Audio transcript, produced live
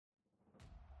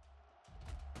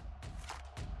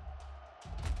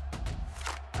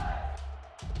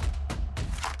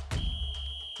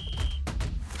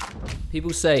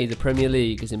People say the Premier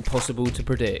League is impossible to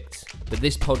predict, but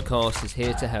this podcast is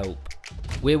here to help.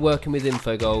 We're working with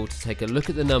Infogol to take a look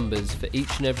at the numbers for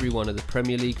each and every one of the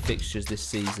Premier League fixtures this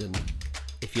season.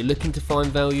 If you're looking to find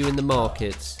value in the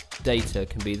markets, data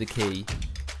can be the key.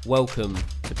 Welcome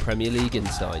to Premier League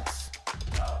Insights.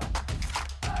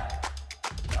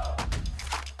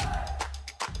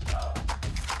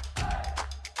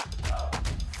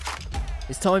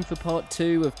 It's time for part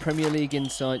 2 of Premier League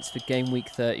Insights for Gameweek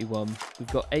 31.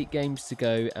 We've got 8 games to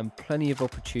go and plenty of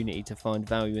opportunity to find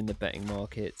value in the betting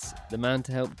markets. The man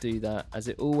to help do that, as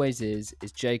it always is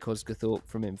Jake Osgathorpe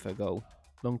from Infogol.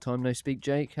 Long time no speak,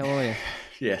 Jake. How are you?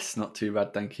 Yes, not too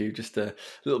bad, thank you. Just a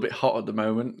little bit hot at the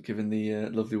moment, given the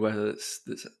lovely weather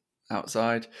that's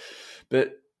outside.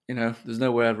 But, you know, there's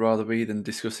nowhere I'd rather be than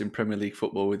discussing Premier League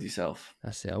football with yourself.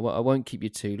 That's it. I won't keep you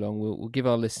too long. We'll give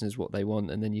our listeners what they want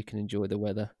and then you can enjoy the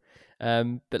weather.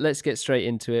 But let's get straight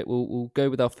into it. We'll go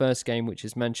with our first game, which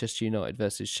is Manchester United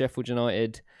versus Sheffield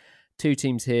United. Two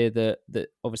teams here that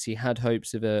obviously had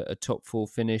hopes of a top 4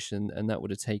 finish and that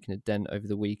would have taken a dent over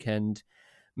the weekend.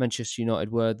 Manchester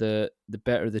United were the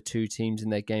better of the two teams in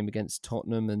their game against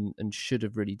Tottenham and should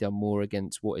have really done more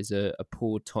against what is a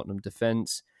poor Tottenham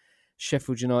defence.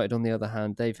 Sheffield United, on the other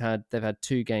hand, they've had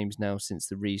 2 games now since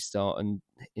the restart, and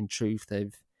in truth,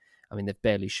 they've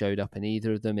barely showed up in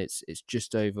either of them. It's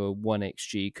just over 1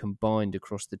 XG combined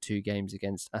across the 2 games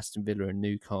against Aston Villa and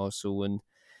Newcastle, and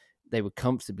they were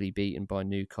comfortably beaten by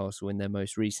Newcastle in their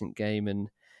most recent game. And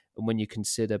when you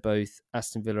consider both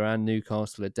Aston Villa and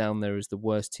Newcastle are down there as the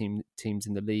worst teams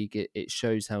in the league, it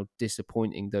shows how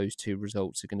disappointing those 2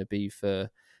 results are going to be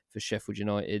for Sheffield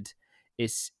United.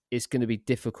 It's going to be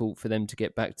difficult for them to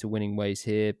get back to winning ways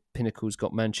here. Pinnacle's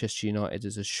got Manchester United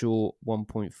as a short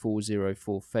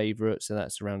 1.404 favourite, so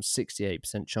that's around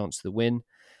 68% chance of the win.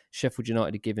 Sheffield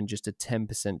United are given just a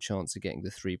 10% chance of getting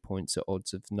the 3 points at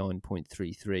odds of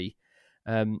 9.33.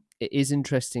 It is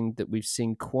interesting that we've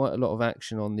seen quite a lot of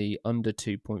action on the under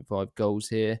 2.5 goals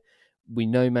here. We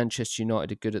know Manchester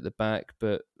United are good at the back,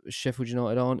 but Sheffield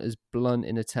United aren't as blunt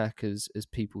in attack as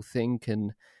people think,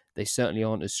 and they certainly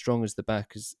aren't as strong as at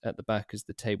the back as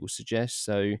the table suggests.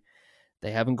 So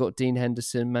they haven't got Dean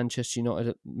Henderson, Manchester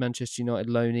United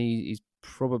loanee. He's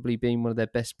probably been one of their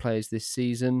best players this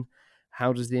season.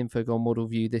 How does the Infogol model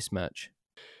view this match?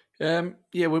 We're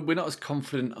not as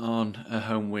confident on a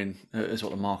home win as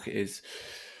what the market is.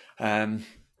 But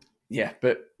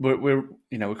we're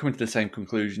coming to the same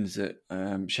conclusions that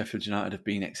Sheffield United have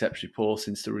been exceptionally poor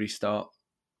since the restart.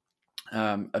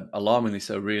 Alarmingly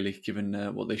so, really, given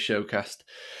what they showcased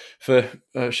for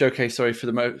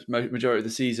the majority of the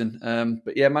season.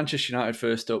 Manchester United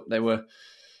first up, they were,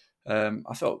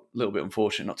 I thought, a little bit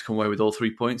unfortunate not to come away with all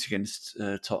 3 points against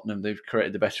Tottenham. They've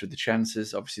created the better of the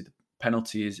chances. Obviously, the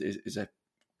penalty is a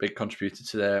big contributor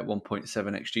to their 1.7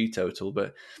 XG total,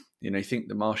 but you think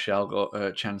that Martial got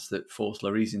a chance that forced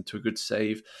Lloris into a good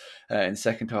save in the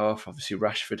second half. Obviously,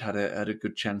 Rashford had a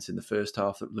good chance in the first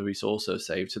half that Lloris also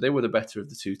saved. So they were the better of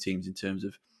the 2 teams in terms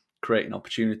of creating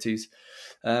opportunities.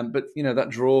 That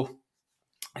draw,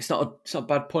 it's not a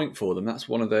bad point for them. That's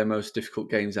one of their most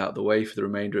difficult games out of the way for the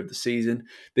remainder of the season.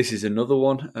 This is another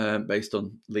one based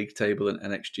on league table and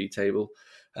XG table.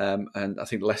 And I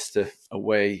think Leicester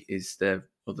away is their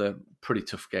other pretty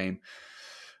tough game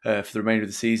for the remainder of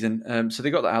the season. So they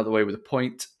got that out of the way with a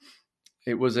point.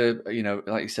 It was like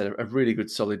you said, a really good,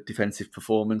 solid defensive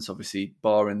performance. Obviously,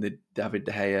 barring the David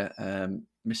De Gea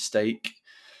mistake,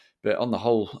 but on the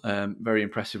whole, very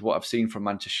impressive what I've seen from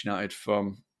Manchester United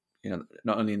from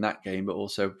not only in that game but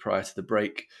also prior to the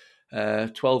break.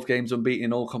 12 games unbeaten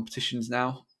in all competitions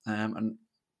now, and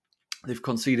they've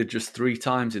conceded just 3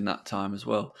 times in that time as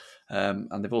well.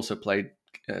 And they've also played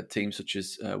teams such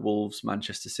as Wolves,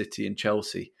 Manchester City and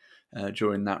Chelsea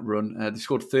during that run. They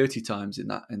scored 30 times in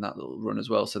that little run as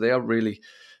well. So they are really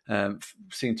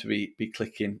seem to be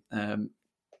clicking. And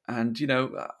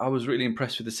I was really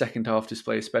impressed with the second half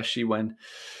display, especially when,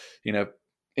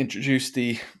 introduced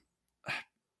the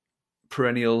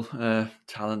perennial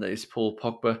talent that is Paul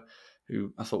Pogba,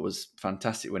 who I thought was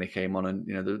fantastic when he came on.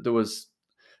 And, there was...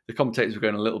 The commentators were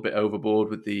going a little bit overboard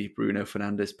with the Bruno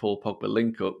Fernandes, Paul Pogba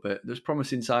link-up, but there's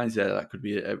promising signs there that could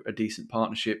be a decent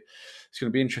partnership. It's going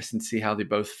to be interesting to see how they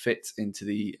both fit into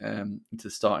the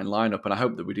starting lineup, and I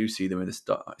hope that we do see them in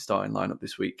the starting lineup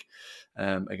this week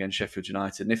against Sheffield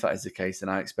United. And if that is the case, then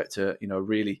I expect a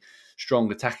really strong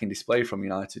attacking display from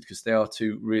United, because they are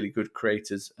 2 really good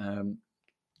creators, and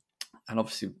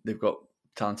obviously they've got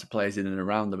talented players in and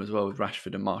around them as well, with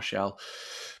Rashford and Martial,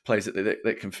 players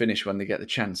that can finish when they get the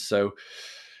chance. So,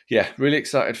 Yeah, really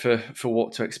excited for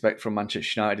what to expect from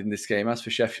Manchester United in this game. As for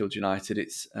Sheffield United,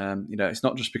 it's it's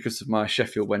not just because of my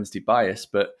Sheffield Wednesday bias,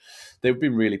 but they've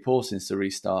been really poor since the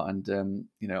restart, and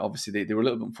obviously they were a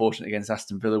little bit unfortunate against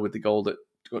Aston Villa with the goal that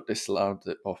got disallowed.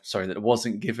 That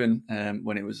wasn't given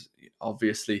when it was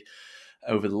obviously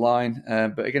over the line.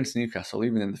 But against Newcastle,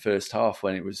 even in the first half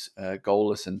when it was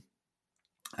goalless and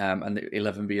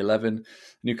 11v11,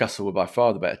 Newcastle were by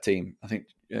far the better team. I think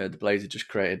the Blazers just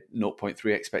created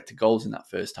 0.3 expected goals in that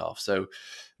first half. So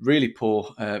really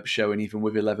poor showing even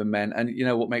with 11 men. And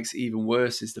what makes it even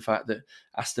worse is the fact that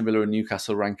Aston Villa and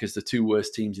Newcastle rank as the two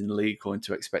worst teams in the league according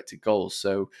to expected goals.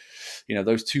 So,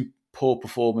 those two poor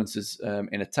performances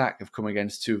in attack have come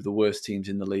against two of the worst teams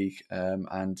in the league.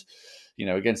 And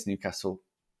against Newcastle,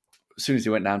 as soon as he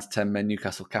went down to 10 men,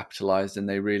 Newcastle capitalised and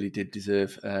they really did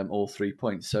deserve all 3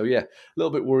 points. So, yeah, a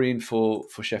little bit worrying for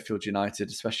Sheffield United,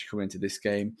 especially coming into this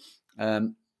game.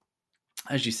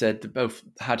 As you said, they both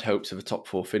had hopes of a top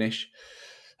 4 finish.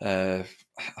 I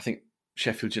think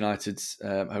Sheffield United's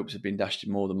hopes have been dashed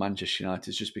more than Manchester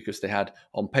United's just because they had,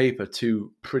 on paper,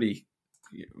 two pretty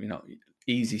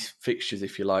easy fixtures,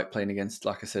 if you like, playing against,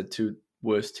 like I said, two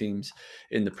worst teams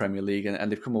in the Premier League,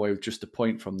 and they've come away with just a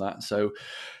point from that. So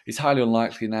it's highly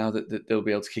unlikely now that they'll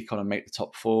be able to kick on and make the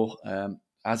top 4.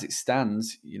 As it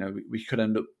stands, we could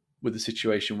end up with a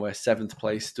situation where 7th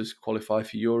place does qualify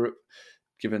for Europe,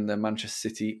 given the Manchester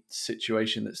City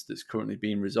situation that's currently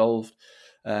being resolved.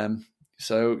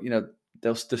 So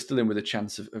they're still in with a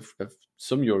chance of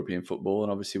some European football,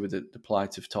 and obviously with the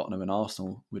plight of Tottenham and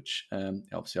Arsenal, which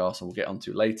obviously Arsenal will get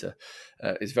onto later,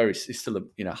 it's still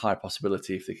a high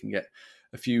possibility if they can get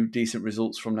a few decent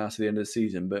results from now to the end of the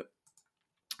season. But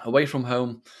away from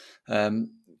home,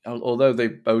 although they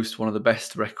boast one of the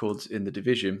best records in the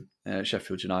division,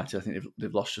 Sheffield United, I think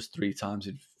they've lost just 3 times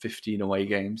in 15 away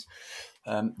games.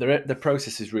 Their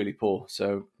process is really poor.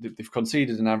 So they've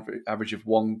conceded an average of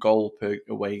 1 goal per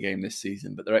away game this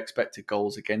season, but their expected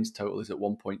goals against total is at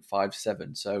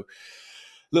 1.57. So a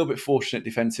little bit fortunate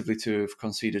defensively to have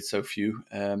conceded so few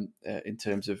in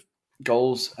terms of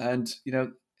goals. And,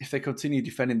 if they continue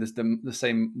defending the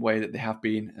same way that they have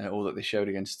been, or that they showed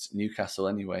against Newcastle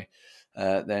anyway,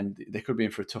 then they could be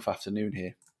in for a tough afternoon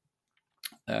here.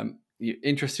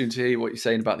 Interesting to hear what you're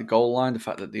saying about the goal line, the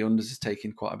fact that the unders is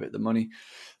taking quite a bit of the money.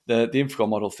 The Infogol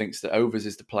model thinks that overs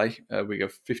is the play. We go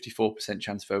 54%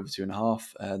 chance of over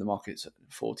 2.5. The market's at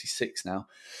 46 now.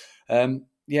 And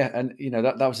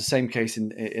that was the same case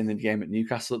in the game at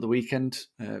Newcastle at the weekend,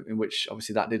 in which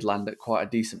obviously that did land at quite a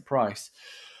decent price.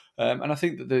 And I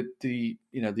think that the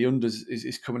unders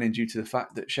is coming in due to the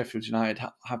fact that Sheffield United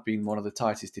have been one of the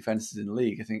tightest defences in the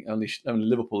league. I think only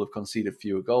Liverpool have conceded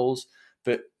fewer goals.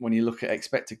 But when you look at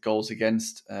expected goals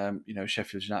against,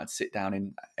 Sheffield United sit down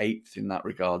in 8th in that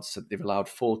regard. So they've allowed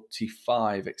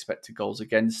 45 expected goals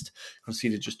against,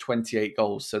 conceded just 28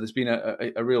 goals. So there's been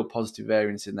a real positive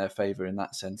variance in their favour in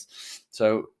that sense.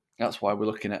 So that's why we're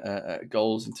looking at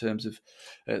goals in terms of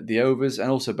the overs, and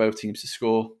also both teams to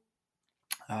score.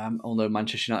 Although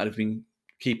Manchester United have been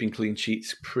keeping clean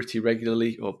sheets pretty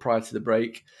regularly, or prior to the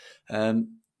break,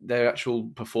 their actual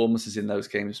performances in those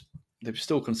games, they're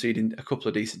still conceding a couple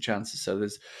of decent chances. So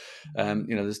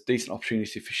there's decent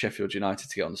opportunity for Sheffield United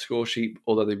to get on the score sheet,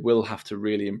 although they will have to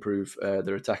really improve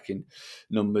their attacking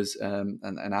numbers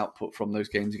and output from those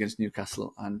games against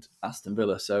Newcastle and Aston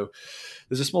Villa. So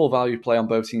there's a small value play on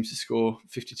both teams to score.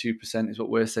 52% is what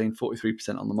we're saying,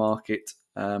 43% on the market.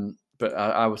 But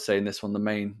I would say in this one,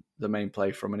 the main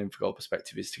play from an Infogol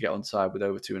perspective is to get on side with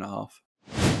over 2.5.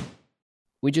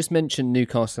 We just mentioned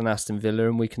Newcastle and Aston Villa,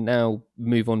 and we can now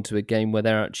move on to a game where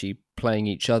they're actually playing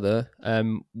each other.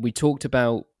 We talked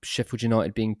about Sheffield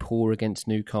United being poor against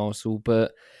Newcastle,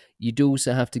 but you'd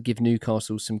also have to give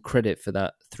Newcastle some credit for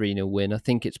that 3-0 win. I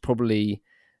think it's probably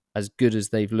as good as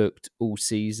they've looked all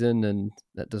season, and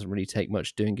that doesn't really take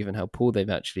much doing given how poor they've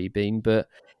actually been. But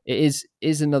it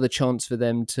is another chance for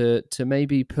them to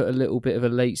maybe put a little bit of a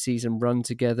late season run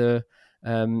together.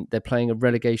 They're playing a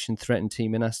relegation threatened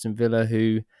team in Aston Villa,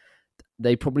 who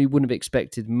they probably wouldn't have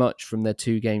expected much from their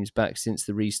 2 games back since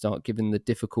the restart, given the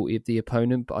difficulty of the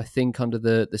opponent. But I think under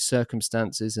the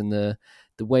circumstances and the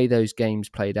way those games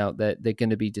played out, they're going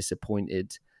to be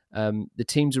disappointed. The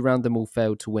teams around them all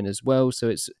failed to win as well,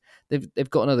 so they've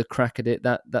got another crack at it.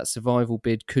 That survival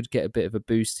bid could get a bit of a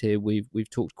boost here. We've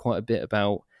talked quite a bit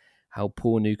about how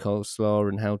poor Newcastle are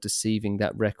and how deceiving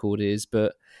that record is,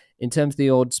 but in terms of the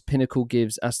odds, Pinnacle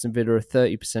gives Aston Villa a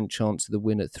 30% chance of the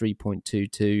win at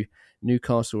 3.22.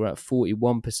 Newcastle are at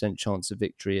 41% chance of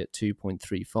victory at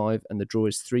 2.35, and the draw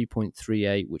is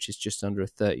 3.38, which is just under a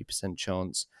 30%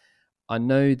 chance. I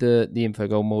know the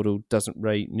Infogol model doesn't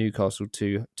rate Newcastle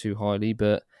too highly,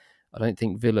 but I don't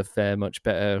think Villa fare much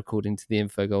better according to the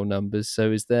Infogol numbers.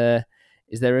 So is there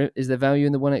value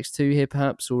in the 1x2 here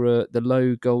perhaps, or the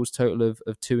low goals total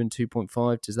of 2 and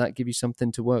 2.5? Does that give you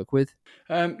something to work with?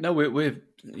 No, we're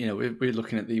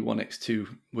looking at the 1x2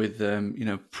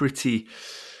 with pretty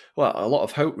well, a lot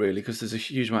of hope really, because there's a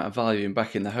huge amount of value in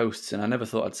backing the hosts, and I never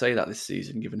thought I'd say that this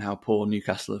season, given how poor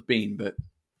Newcastle have been. But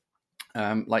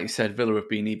like you said, Villa have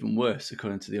been even worse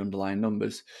according to the underlying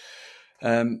numbers.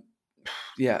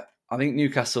 Yeah, I think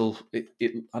Newcastle,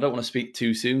 I don't want to speak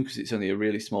too soon because it's only a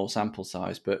really small sample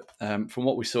size, but from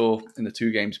what we saw in the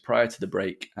 2 games prior to the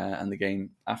break and the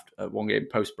game after 1 game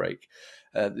post break,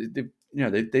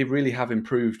 they really have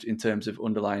improved in terms of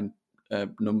underlying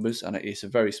numbers, and it's a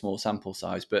very small sample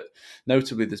size. But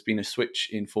notably, there's been a switch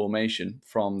in formation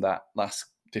from that last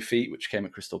defeat, which came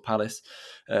at Crystal Palace,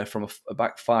 from a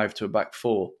back 5 to a back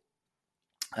 4.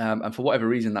 And for whatever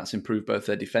reason, that's improved both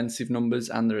their defensive numbers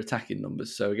and their attacking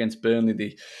numbers. So against Burnley,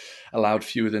 they allowed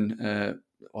fewer than,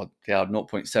 they allowed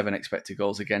 0.7 expected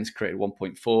goals against, created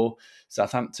 1.4.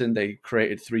 Southampton, they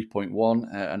created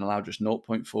 3.1 and allowed just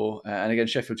 0.4. And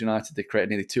against Sheffield United, they created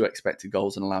nearly 2 expected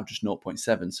goals and allowed just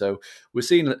 0.7. So we're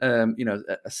seeing,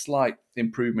 a slight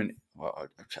improvement, well,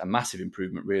 a massive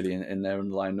improvement really in their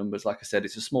underlying numbers. Like I said,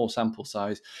 it's a small sample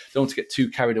size. Don't want to get too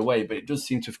carried away, but it does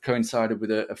seem to have coincided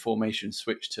with a formation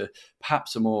switch to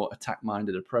perhaps a more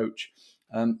attack-minded approach.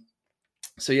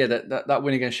 So yeah, that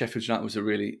win against Sheffield United was a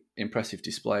really impressive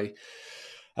display.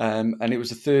 And it was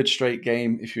the 3rd straight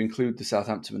game, if you include the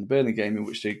Southampton and the Burnley game, in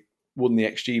which they won the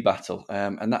XG battle.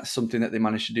 And that's something that they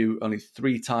managed to do only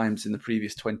 3 times in the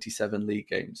previous 27 league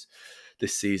games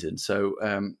this season. So,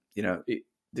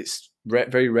 it's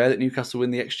very rare that Newcastle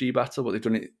win the XG battle, but they've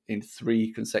done it in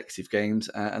 3 consecutive games,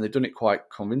 and they've done it quite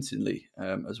convincingly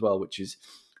as well, which is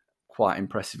quite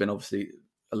impressive and obviously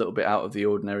a little bit out of the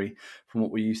ordinary from what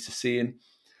we're used to seeing.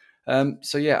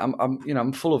 So yeah,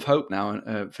 I'm full of hope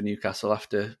now for Newcastle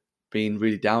after being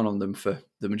really down on them for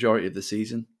the majority of the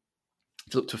season.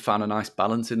 They look to have found a nice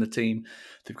balance in the team.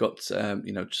 They've got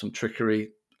some trickery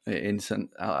in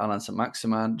Alan St.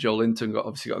 Maximan. Joel Linton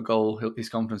obviously got a goal. His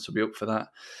confidence will be up for that.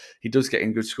 He does get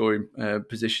in good scoring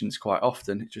positions quite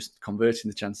often. Just converting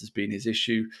the chances being his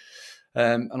issue.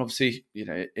 And obviously,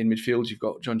 in midfield, you've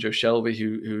got John Joe Shelby,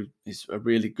 who is a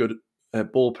really good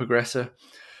ball progressor.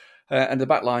 And the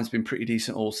back line's been pretty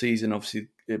decent all season. Obviously,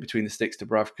 between the sticks,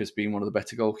 Dubravka's been one of the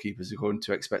better goalkeepers according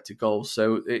to expected goals.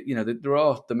 So, there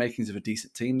are the makings of a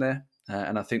decent team there.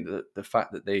 And I think that the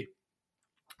fact that they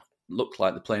look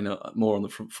like they're playing more on the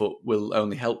front foot will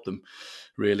only help them,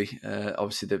 really.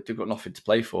 Obviously, they've got nothing to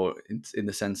play for in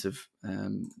the sense of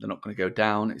they're not going to go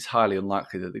down. It's highly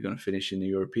unlikely that they're going to finish in the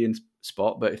European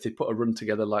spot. But if they put a run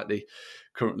together like they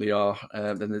currently are,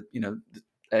 then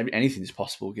anything is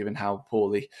possible given how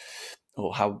poorly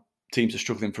or how teams are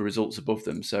struggling for results above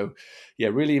them. So, yeah,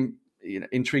 really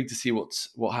intrigued to see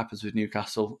what happens with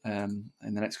Newcastle in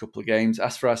the next couple of games.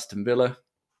 As for Aston Villa,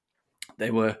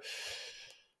 they were,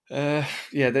 I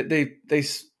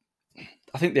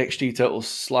think the XG total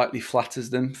slightly flatters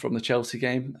them from the Chelsea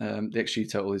game. The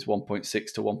XG total is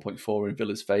 1.6 to 1.4 in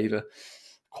Villa's favour.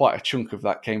 Quite a chunk of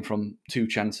that came from 2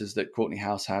 chances that Courtney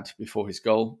House had before his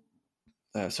goal.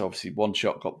 So obviously 1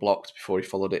 shot got blocked before he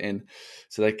followed it in.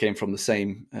 So they came from the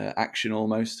same action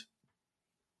almost.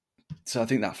 So I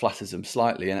think that flatters them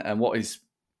slightly. And what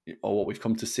we've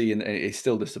come to see, and it's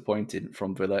still disappointing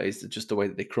from Villa, is just the way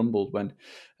that they crumbled when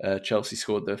Chelsea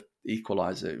scored the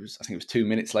equaliser. I think it was 2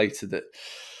 minutes later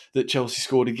that Chelsea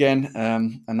scored again.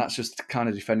 And that's just the kind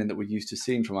of defending that we're used to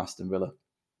seeing from Aston Villa.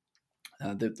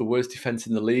 The worst defence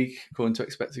in the league, according to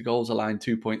expected goals, allowing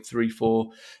 2.34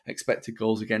 expected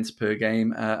goals against per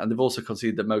game. And they've also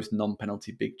conceded the most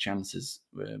non-penalty big chances,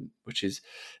 which is,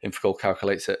 Infogol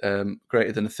calculates it,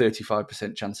 greater than a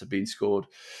 35% chance of being scored.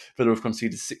 Villa have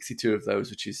conceded 62 of those,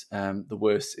 which is the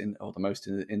worst or the most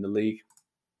in the league.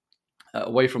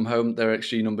 Away from home, their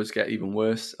XG numbers get even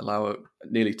worse, allow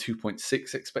nearly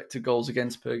 2.6 expected goals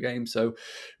against per game. So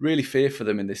really fear for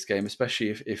them in this game,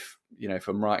 especially if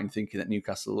I'm right in thinking that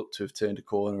Newcastle look to have turned a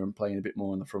corner and playing a bit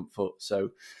more on the front foot.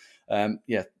 So,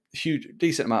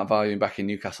 decent amount of value in backing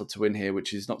Newcastle to win here,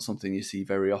 which is not something you see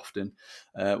very often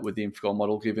with the Infogol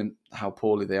model, given how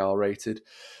poorly they are rated.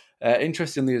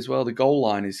 Interestingly as well, the goal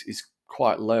line is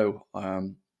quite low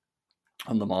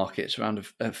on the market. It's around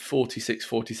a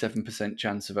 46-47%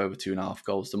 chance of over 2.5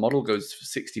 goals. The model goes for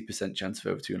 60% chance of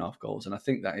over 2.5 goals. And I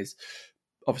think that is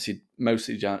obviously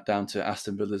mostly down to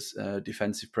Aston Villa's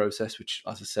defensive process, which,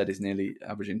 as I said, is nearly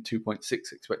averaging 2.6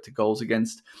 expected goals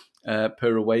against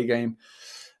per away game.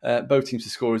 Both teams to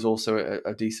score is also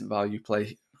a decent value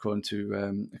play according to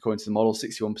the model.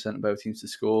 61% of both teams to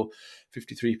score,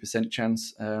 53%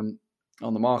 chance on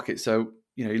the market. So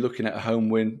you're looking at a home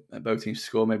win, both teams to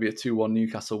score, maybe a 2-1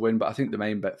 Newcastle win. But I think the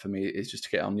main bet for me is just to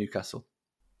get on Newcastle.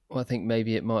 Well, I think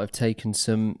maybe it might have taken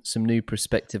some new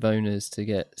prospective owners to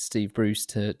get Steve Bruce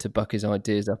to buck his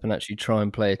ideas up and actually try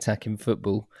and play attacking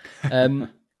football.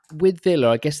 With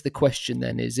Villa, I guess the question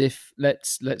then is, if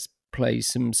let's play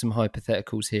some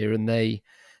hypotheticals here, and they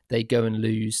go and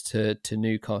lose to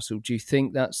Newcastle, do you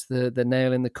think that's the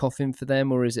nail in the coffin for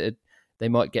them, or is it they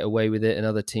might get away with it and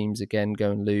other teams again go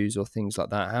and lose, or things like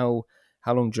that? How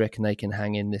long do you reckon they can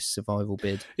hang in this survival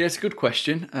bid? Yeah, it's a good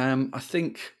question. I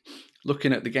think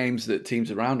looking at the games that teams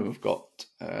around them have got,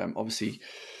 obviously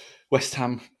West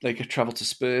Ham, they could travel to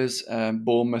Spurs.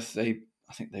 Bournemouth,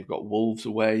 I think they've got Wolves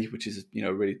away, which is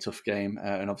a really tough game.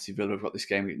 And obviously Villa have got this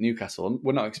game against Newcastle. And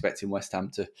we're not expecting West Ham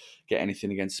to get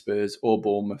anything against Spurs or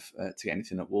Bournemouth to get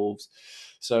anything at Wolves.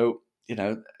 So,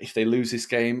 if they lose this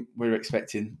game, we're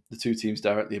expecting the two teams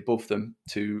directly above them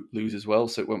to lose as well.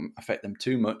 So it won't affect them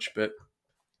too much. But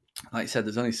like I said,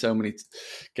 there's only so many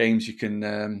games you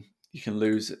can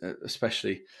lose,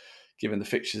 especially given the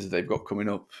fixtures that they've got coming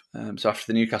up. So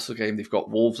after the Newcastle game, they've got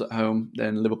Wolves at home,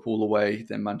 then Liverpool away,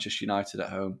 then Manchester United at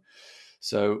home.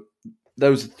 So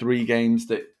those are three games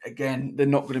that, again, they're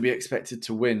not going to be expected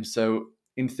to win. So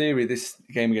in theory, this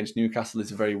game against Newcastle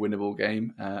is a very winnable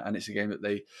game, and it's a game that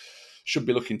they should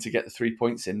be looking to get the 3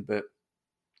 points in. But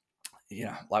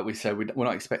like we said, we're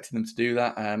not expecting them to do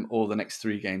that, or the next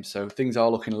three games. So things are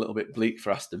looking a little bit bleak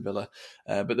for Aston Villa,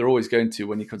 but they're always going to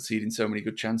when you're conceding so many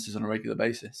good chances on a regular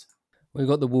basis. We've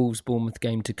got the Wolves-Bournemouth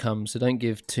game to come, so don't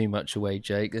give too much away,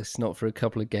 Jake. It's not for a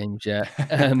couple of games yet.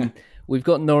 We've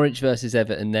got Norwich versus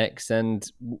Everton next, and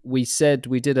we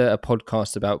did a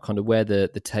podcast about kind of where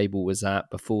the table was at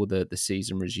before the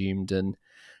season resumed, and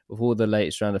before the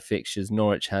latest round of fixtures,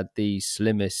 Norwich had the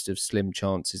slimmest of slim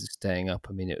chances of staying up.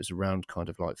 I mean, it was around kind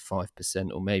of like 5%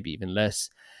 or maybe even less.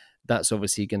 That's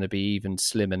obviously going to be even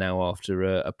slimmer now after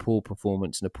a poor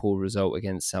performance and a poor result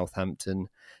against Southampton.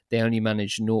 They only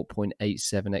managed 0.87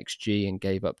 XG and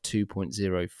gave up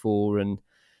 2.04. And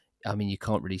I mean, you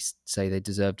can't really say they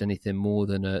deserved anything more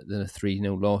than a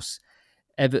 3-0 loss.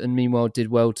 Everton, meanwhile, did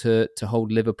well to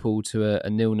hold Liverpool to a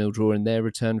 0-0 draw in their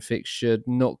return fixture.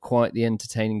 Not quite the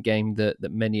entertaining game that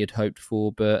many had hoped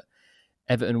for, but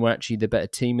Everton were actually the better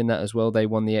team in that as well. They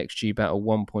won the XG battle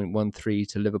 1.13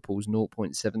 to Liverpool's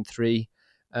 0.73.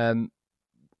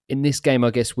 In this game,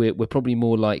 I guess we're probably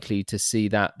more likely to see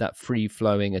that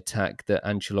free-flowing attack that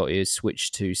Ancelotti has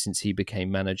switched to since he became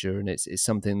manager, and it's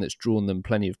something that's drawn them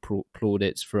plenty of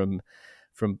plaudits from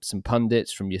some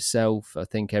pundits, from yourself. I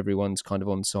think everyone's kind of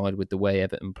on side with the way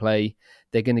Everton play.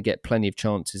 They're going to get plenty of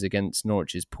chances against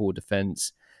Norwich's poor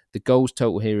defence. The goals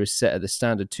total here is set at the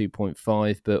standard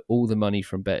 2.5, but all the money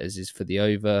from bettors is for the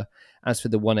over. As for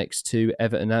the 1x2,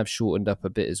 Everton have shortened up a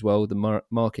bit as well. The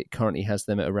market currently has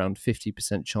them at around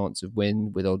 50% chance of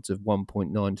win with odds of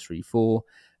 1.934.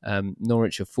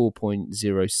 Norwich are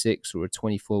 4.06 or a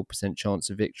 24% chance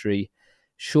of victory.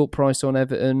 Short price on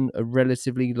Everton, a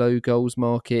relatively low goals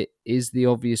market. Is the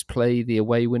obvious play the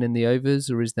away win in the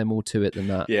overs, or is there more to it than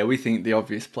that? Yeah, we think the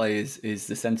obvious play is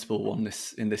the sensible one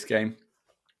in this game.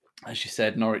 As you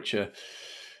said, Norwich,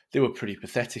 they were pretty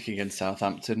pathetic against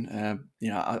Southampton.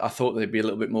 I thought they'd be a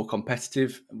little bit more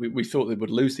competitive. We thought they would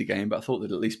lose the game, but I thought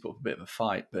they'd at least put up a bit of a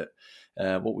fight. But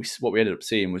what we ended up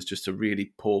seeing was just a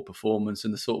really poor performance,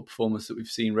 and the sort of performance that we've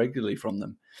seen regularly from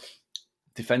them.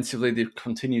 Defensively, they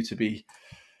continue to be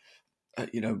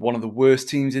one of the worst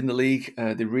teams in the league.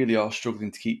 They really are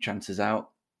struggling to keep chances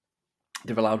out.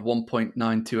 They've allowed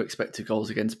 1.92 expected goals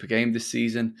against per game this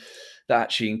season. That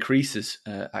actually increases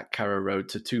at Carrow Road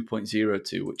to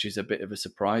 2.02, which is a bit of a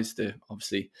surprise.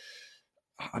 Obviously,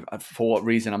 for what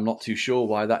reason, I'm not too sure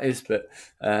why that is, but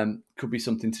could be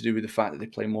something to do with the fact that they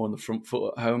play more on the front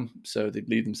foot at home, so they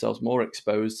leave themselves more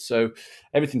exposed. So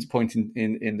everything's pointing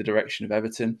in the direction of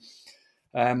Everton.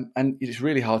 And it's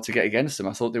really hard to get against them.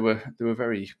 I thought they were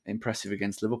very impressive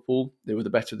against Liverpool. They were the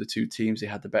better of the two teams. They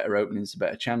had the better openings, the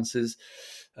better chances.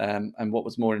 And what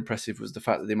was more impressive was the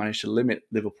fact that they managed to limit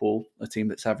Liverpool, a team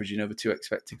that's averaging over 2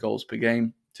 expected goals per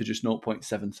game, to just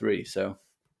 0.73. So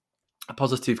a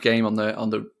positive game on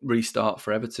the restart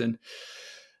for Everton.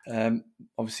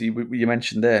 Obviously, you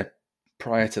mentioned there,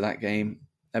 prior to that game,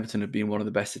 Everton have been one of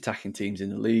the best attacking teams in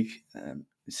the league.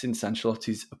 Since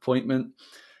Ancelotti's appointment,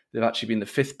 they've actually been the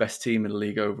 5th best team in the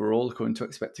league overall, according to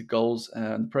expected goals.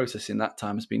 And the process in that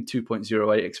time has been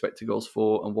 2.08 expected goals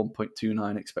for and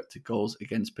 1.29 expected goals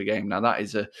against per game. Now, that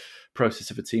is a process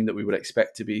of a team that we would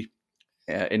expect to be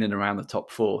in and around the top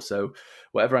 4. So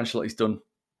whatever Ancelotti's done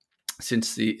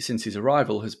since his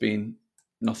arrival has been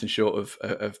nothing short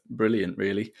of brilliant,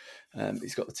 really.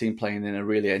 He's got the team playing in a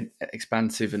really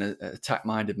expansive and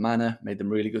attack-minded manner, made them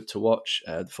really good to watch,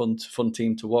 fun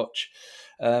team to watch.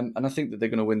 And I think that they're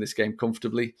going to win this game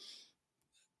comfortably.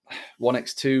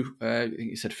 1x2, I think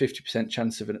you said 50%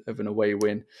 chance of an away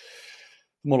win.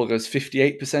 Model goes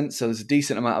 58%, so there's a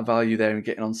decent amount of value there in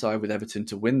getting onside with Everton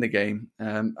to win the game.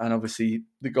 And obviously,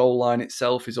 the goal line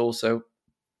itself is also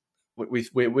we're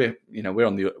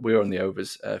on the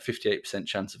overs. 58%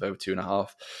 chance of over 2.5.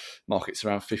 Market's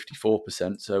around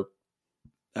 54%, so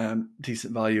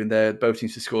decent value in there. Both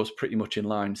teams to score is pretty much in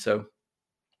line. So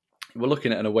we're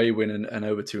looking at an away win and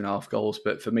over 2.5 goals.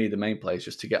 But for me, the main play is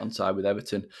just to get onside with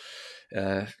Everton.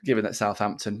 Given that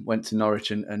Southampton went to Norwich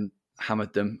and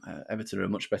hammered them, Everton are a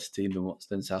much better team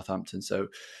than Southampton. So,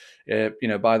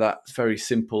 by that very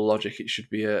simple logic, it should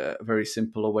be a very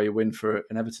simple away win for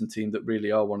an Everton team that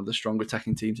really are one of the stronger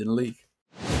attacking teams in the league.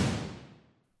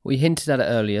 We hinted at it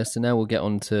earlier, so now we'll get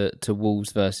on to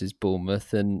Wolves versus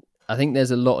Bournemouth. And I think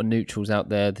there's a lot of neutrals out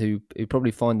there who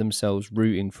probably find themselves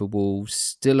rooting for Wolves.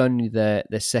 Still only their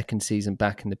second season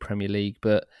back in the Premier League,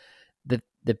 but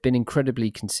they've been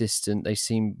incredibly consistent. They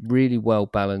seem really well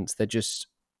balanced. They're just,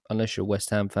 unless you're a West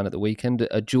Ham fan at the weekend,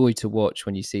 a joy to watch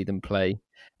when you see them play.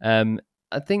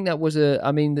 I think that was the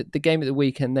game at the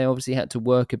weekend, they obviously had to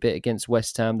work a bit against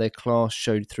West Ham. Their class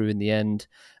showed through in the end.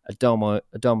 Adama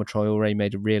Traore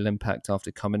made a real impact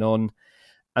after coming on.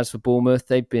 As for Bournemouth,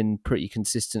 they've been pretty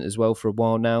consistent as well for a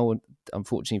while now.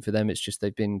 Unfortunately for them, it's just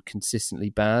they've been consistently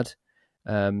bad.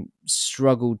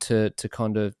 Struggled to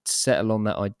kind of settle on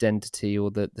that identity or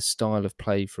the style of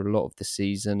play for a lot of the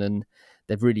season, and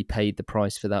they've really paid the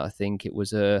price for that. I think it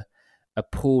was a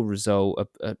poor result,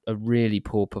 a really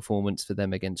poor performance for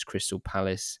them against Crystal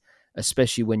Palace,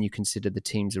 especially when you consider the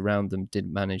teams around them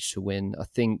didn't manage to win. I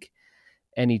think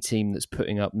any team that's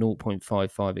putting up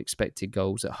 0.55 expected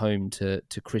goals at home to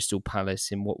Crystal Palace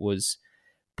in what was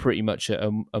pretty much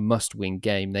a must-win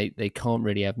game, they can't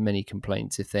really have many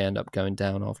complaints if they end up going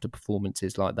down after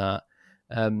performances like that.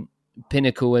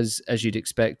 Pinnacle, as you'd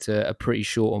expect, are pretty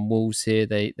short on Wolves here.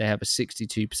 They have a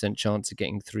 62% chance of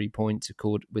getting 3 points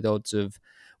with odds of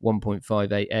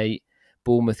 1.588.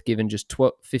 Bournemouth given just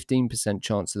 15%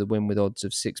 chance of the win with odds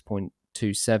of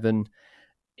 6.27.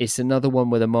 It's another one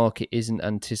where the market isn't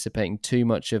anticipating too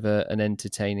much of an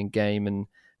entertaining game, and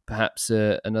perhaps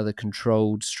another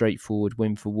controlled, straightforward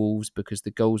win for Wolves because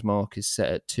the goals mark is set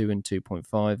at 2 and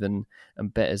 2.5,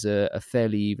 and bettors are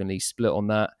fairly evenly split on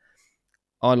that.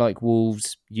 I like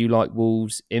Wolves. You like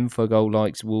Wolves. Infogol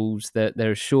likes Wolves.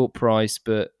 They're a short price,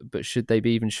 but should they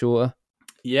be even shorter?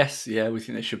 Yes, yeah, we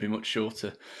think they should be much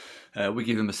shorter. We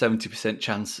give them a 70%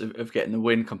 chance of getting the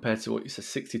win compared to what you said,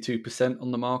 62%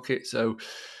 on the market. So,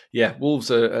 yeah,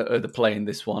 Wolves are the play in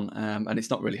this one, and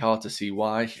it's not really hard to see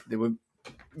why. They were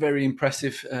very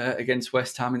impressive against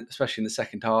West Ham, especially in the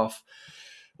second half.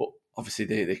 But obviously,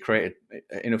 they created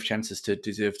enough chances to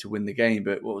deserve to win the game.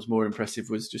 But what was more impressive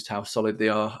was just how solid they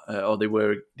are, or they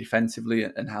were defensively,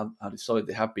 and how solid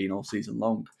they have been all season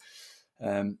long.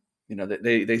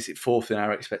 They sit fourth in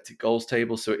our expected goals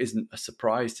table, so it isn't a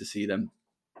surprise to see them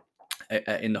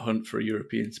in the hunt for a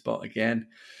European spot again.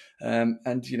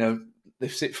 They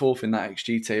sit fourth in that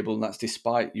XG table, and that's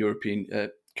despite European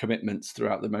commitments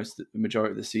throughout the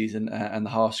majority of the season and the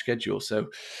harsh schedule. So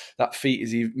that feat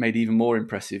is made even more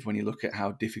impressive when you look at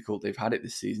how difficult they've had it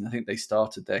this season. I think they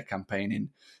started their campaign in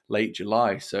late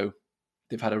July, so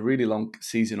they've had a really long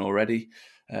season already.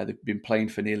 They've been playing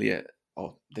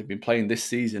this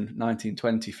season,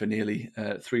 1920, for nearly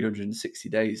 360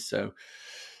 days. So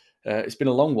it's been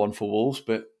a long one for Wolves,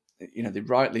 but they're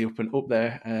rightly up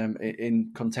there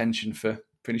in contention for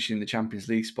finishing the Champions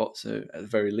League spots, at the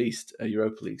very least a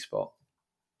Europa League spot.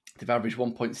 They've averaged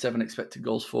 1.7 expected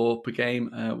goals for per game,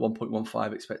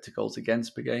 1.15 expected goals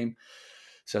against per game.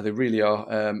 So they really are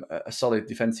a solid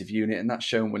defensive unit, and that's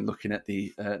shown when looking at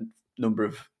the number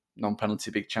of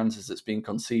non-penalty big chances that's been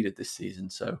conceded this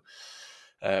season. So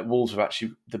Wolves are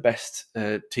actually the best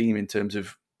team in terms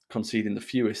of conceding the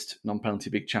fewest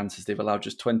non-penalty big chances. They've allowed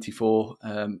just 24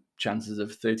 chances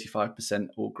of 35%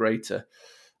 or greater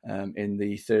in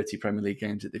the 30 Premier League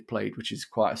games that they've played, which is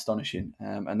quite astonishing.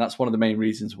 And that's one of the main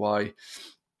reasons why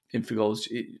Infogol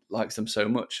likes them so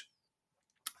much.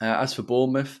 As for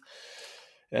Bournemouth,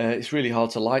 it's really hard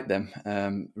to like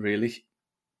them, really.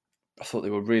 I thought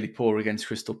they were really poor against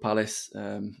Crystal Palace.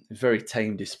 Very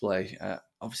tame display.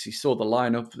 Obviously, saw the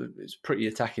lineup. It's pretty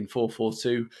attacking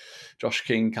 4-4-2. Josh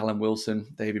King, Callum Wilson,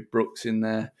 David Brooks in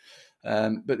there.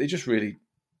 But they just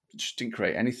didn't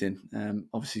create anything.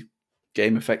 Obviously,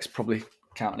 game effects probably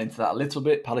counting into that a little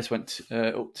bit. Palace went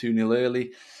up 2-0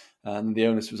 early, and the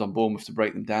onus was on Bournemouth to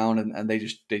break them down, and they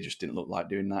just didn't look like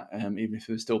doing that, even if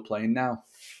they were still playing now.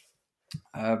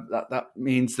 That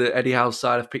means that Eddie Howe's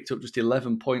side have picked up just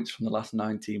 11 points from the last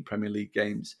 19 Premier League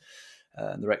games.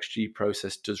 And their XG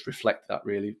process does reflect that,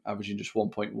 really, averaging just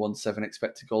 1.17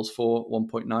 expected goals for,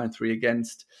 1.93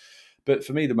 against. But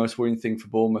for me, the most worrying thing for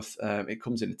Bournemouth, it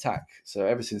comes in attack. So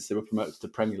ever since they were promoted to the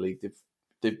Premier League,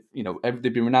 they've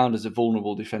been renowned as a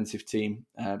vulnerable defensive team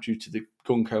due to the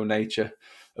gung-ho nature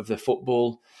of their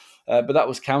football. But that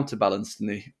was counterbalanced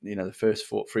in the first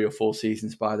 3 or 4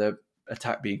 seasons by their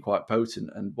attack being quite potent.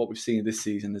 And what we've seen this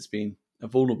season has been a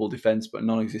vulnerable defence but a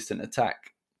non-existent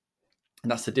attack. And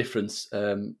that's the difference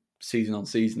season on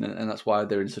season, and that's why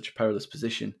they're in such a perilous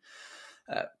position.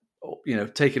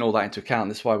 Taking all that into account,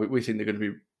 that's why we think they're going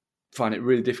to find it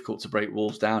really difficult to break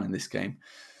Wolves down in this game.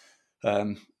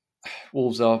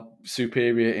 Wolves are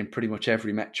superior in pretty much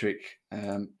every metric.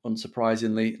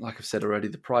 Unsurprisingly, like I've said already,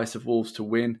 the price of Wolves to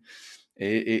win,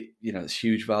 it's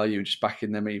huge value in just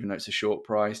backing them, even though it's a short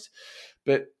price.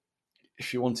 But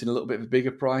if you're wanting a little bit of a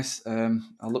bigger price, I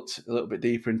looked a little bit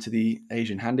deeper into the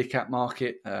Asian handicap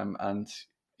market, and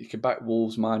you can back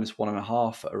Wolves minus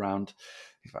 1.5 at around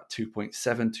about 2.7,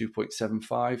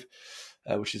 2.75,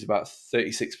 which is about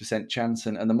 36% chance.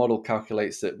 And the model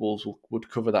calculates that Wolves would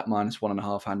cover that minus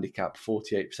 1.5 handicap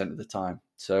 48% of the time.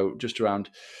 So just around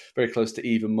very close to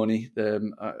even money,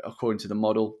 according to the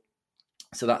model.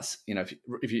 So that's,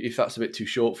 if that's a bit too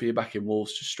short for you, back in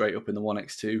Wolves just straight up in the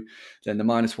 1x2, then the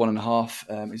minus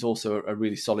 1.5 is also a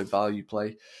really solid value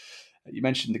play. You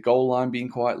mentioned the goal line being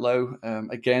quite low.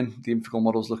 Again, the Infogol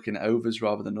model's looking at overs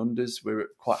rather than unders. We're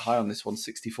quite high on this one,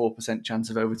 64% chance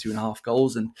of over 2.5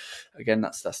 goals. And again,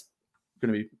 that's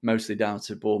going to be mostly down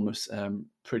to Bournemouth's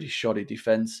pretty shoddy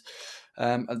defence.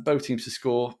 And both teams to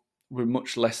score were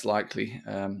much less likely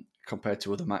compared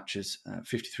to other matches,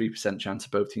 53% chance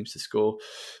of both teams to score.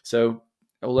 So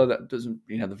although that doesn't,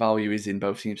 the value is in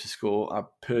both teams to score, I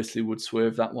personally would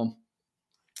swerve that one.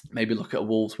 Maybe look at a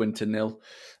Wolves win to 0,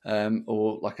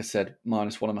 or like I said,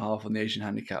 minus 1.5 on the Asian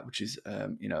handicap, which is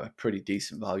a pretty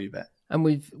decent value bet. And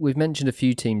we've mentioned a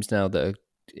few teams now that are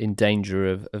in danger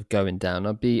of going down.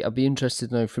 I'd be interested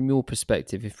to know from your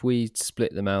perspective, if we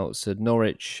split them out, so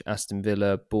Norwich, Aston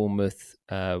Villa, Bournemouth,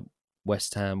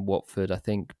 West Ham, Watford. I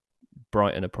think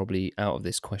Brighton are probably out of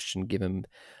this question, given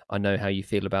I know how you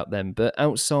feel about them. But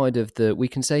outside of we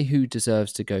can say who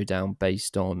deserves to go down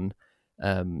based on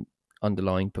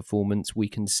underlying performance. We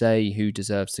can say who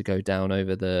deserves to go down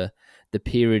over the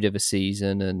period of a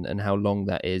season and how long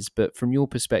that is. But from your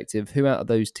perspective, who out of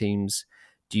those teams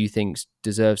do you think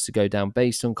deserves to go down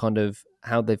based on kind of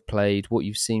how they've played, what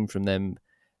you've seen from them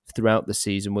throughout the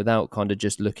season, without kind of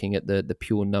just looking at the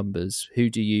pure numbers? Who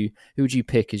would you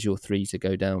pick as your 3 to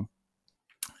go down?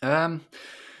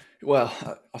 Well,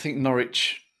 I think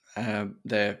Norwich,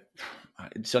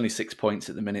 it's only 6 points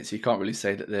at the minute, so you can't really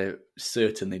say that they're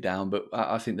certainly down, but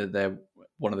I think that they're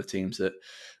one of the teams that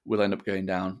will end up going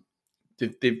down.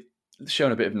 They've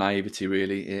shown a bit of naivety,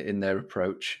 really, in their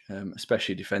approach,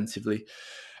 especially defensively.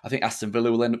 I think Aston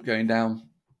Villa will end up going down.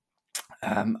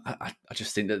 I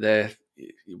just think that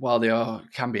while they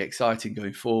can be exciting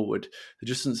going forward, there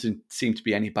just doesn't seem to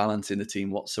be any balance in the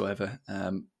team whatsoever,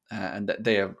 and that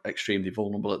they are extremely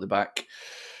vulnerable at the back.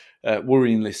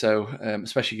 Worryingly so,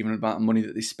 especially given the amount of money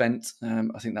that they spent.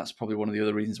 I think that's probably one of the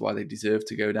other reasons why they deserve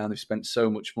to go down. They've spent so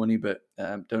much money, but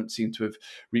don't seem to have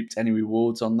reaped any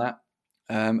rewards on that.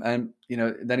 And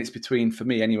then it's between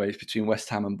West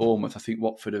Ham and Bournemouth. I think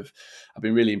Watford I've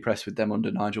been really impressed with them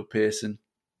under Nigel Pearson.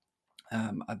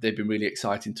 They've been really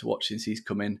exciting to watch since he's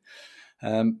come in.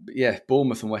 But yeah,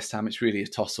 Bournemouth and West Ham, it's really a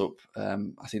toss-up.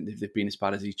 I think they've been as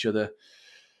bad as each other.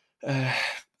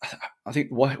 I think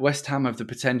West Ham have the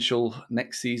potential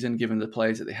next season, given the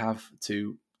players that they have,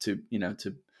 to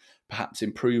perhaps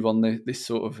improve on this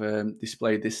sort of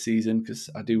display this season, because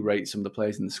I do rate some of the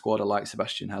players in the squad. I like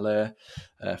Sebastian Haller,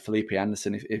 Felipe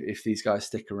Anderson, if these guys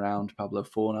stick around. Pablo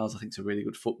Fornals, I think, is a really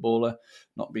good footballer,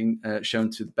 not being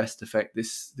shown to the best effect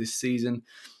this season.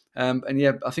 And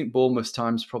yeah, I think Bournemouth's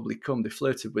time's probably come. They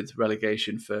flirted with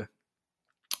relegation for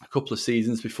a couple of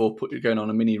seasons before going on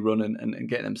a mini run and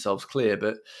getting themselves clear.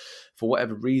 But for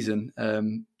whatever reason,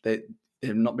 they've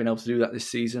not been able to do that this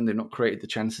season. They've not created the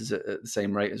chances at the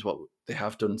same rate as what they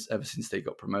have done ever since they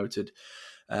got promoted.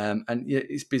 And yeah,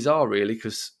 it's bizarre, really,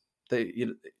 because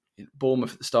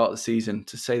Bournemouth at the start of the season,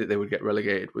 to say that they would get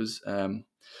relegated was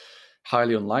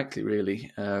highly unlikely, really,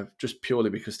 just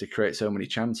purely because they create so many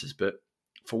chances. But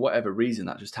for whatever reason,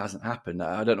 that just hasn't happened.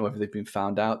 I don't know whether they've been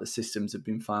found out, the systems have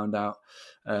been found out.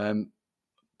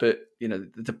 but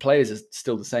the players are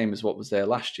still the same as what was there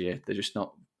last year. They're just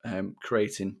not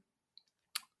creating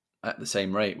at the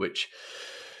same rate, which,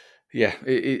 yeah,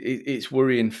 it's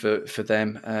worrying for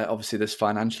them. Obviously, there's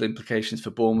financial implications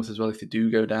for Bournemouth as well if they do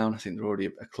go down. I think they're already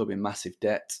a club in massive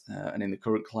debt, and in the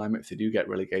current climate, if they do get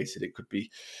relegated, it could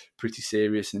be pretty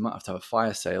serious, and they might have to have a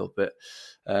fire sale. But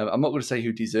I'm not going to say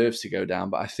who deserves to go down,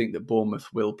 but I think that Bournemouth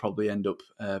will probably end up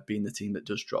being the team that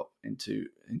does drop into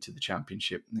the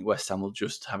Championship. I think West Ham will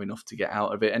just have enough to get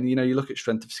out of it. And, you look at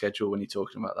strength of schedule when you're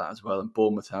talking about that as well, and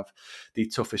Bournemouth have the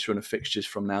toughest run of fixtures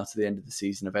from now to the end of the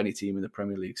season of any team in the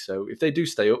Premier League. So if they do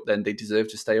stay up, then they deserve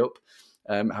to stay up,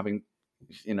 having,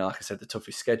 like I said, the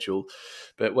toughest schedule.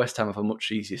 But West Ham have a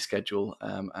much easier schedule,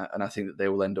 and I think that they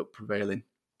will end up prevailing.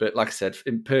 But like I said,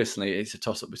 personally, it's a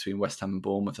toss-up between West Ham and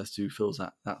Bournemouth as to who fills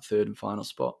that third and final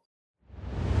spot.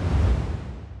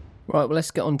 Right, well, let's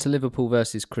get on to Liverpool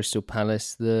versus Crystal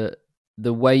Palace. The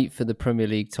wait for the Premier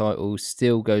League title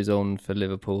still goes on for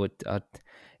Liverpool. It's not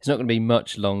going to be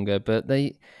much longer, but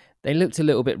they looked a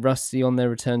little bit rusty on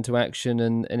their return to action,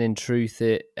 and in truth,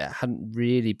 it hadn't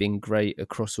really been great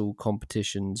across all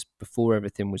competitions before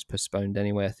everything was postponed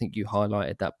anyway. I think you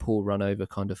highlighted that poor run over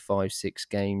kind of 5-6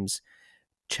 games,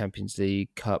 Champions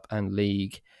League, Cup and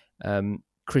League.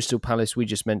 Crystal Palace, we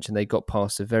just mentioned, they got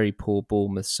past a very poor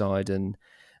Bournemouth side, and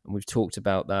we've talked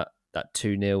about that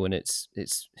 2-0, and it's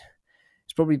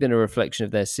probably been a reflection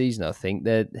of their season. I think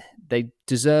they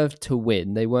deserved to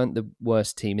win. They weren't the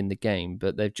worst team in the game,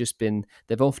 but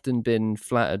they've often been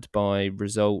flattered by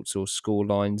results or score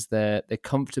lines. They're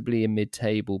comfortably in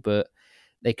mid-table, but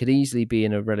they could easily be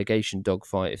in a relegation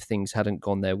dogfight if things hadn't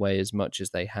gone their way as much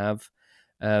as they have.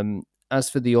 As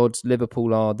for the odds, Liverpool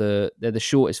they're the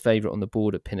shortest favourite on the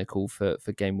board at Pinnacle for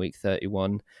game week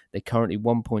 31. They're currently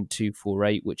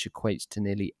 1.248, which equates to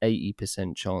nearly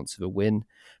 80% chance of a win.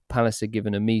 Palace are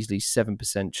given a measly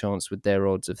 7% chance with their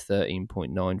odds of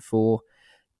 13.94.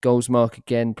 Goals mark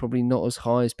again, probably not as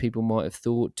high as people might have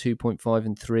thought, 2.5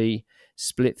 and 3,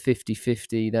 split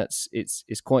 50-50.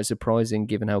 It's quite surprising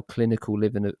given how clinical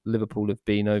Liverpool have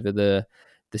been over the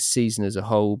season as a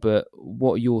whole. But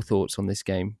what are your thoughts on this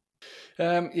game?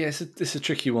 It's a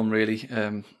tricky one, really.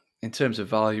 In terms of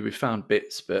value, we found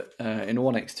bits, but in a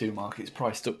 1x2 market, it's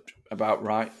priced up about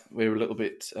right. We're a little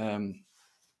bit,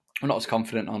 we're not as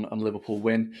confident on Liverpool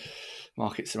win.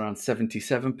 Market's around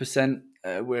 77%.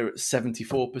 We're at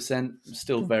 74%.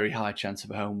 Still very high chance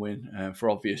of a home win for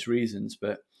obvious reasons,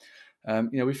 but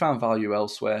we found value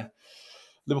elsewhere.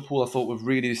 Liverpool, I thought, were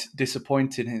really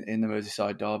disappointed in the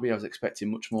Merseyside derby. I was expecting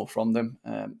much more from them.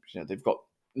 They've got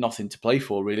nothing to play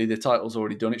for, really. The title's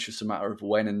already done. It's just a matter of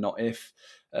when and not if.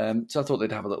 So I thought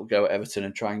they'd have a little go at Everton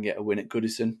and try and get a win at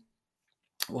Goodison.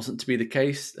 It wasn't to be the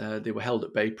case. They were held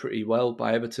at bay pretty well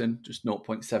by Everton, just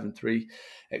 0.73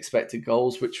 expected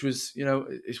goals, which was,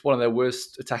 it's one of their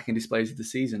worst attacking displays of the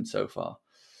season so far.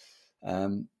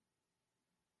 Like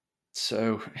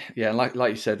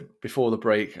you said before the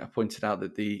break, I pointed out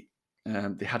that they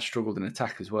had struggled in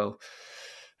attack as well,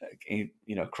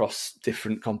 across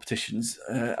different competitions,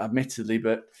 admittedly,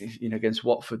 but against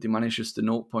Watford they managed just the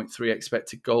 0.3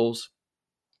 expected goals.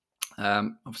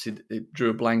 Obviously, it drew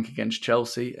a blank against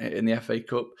Chelsea in the FA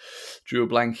Cup, drew a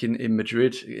blank in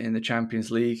Madrid in the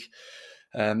Champions League.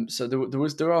 So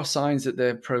there are signs that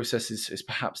their process is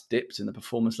perhaps dipped and the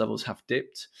performance levels have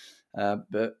dipped.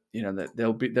 But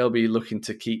they'll be looking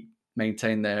to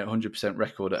maintain their 100%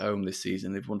 record at home this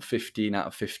season. They've won 15 out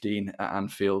of 15 at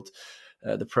Anfield.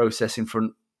 The process in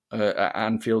front at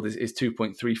Anfield is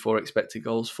 2.34 expected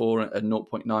goals for and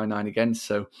 0.99 against.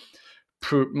 So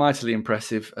mightily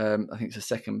impressive. I think it's the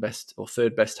second best or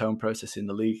third best home process in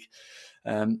the league.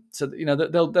 So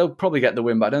they'll probably get the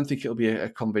win, but I don't think it'll be a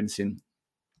convincing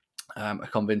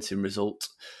result.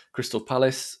 Crystal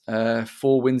Palace,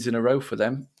 4 wins in a row for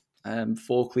them,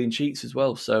 4 clean sheets as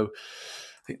well. So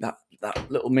I think that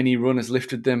little mini run has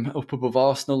lifted them up above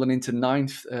Arsenal and into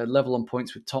 9th, level on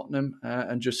points with Tottenham,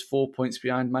 and just 4 points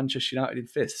behind Manchester United in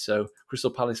 5th. So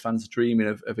Crystal Palace fans are dreaming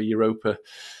of a Europa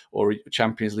or a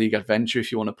Champions League adventure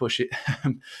if you want to push it.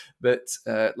 But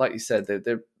like you said,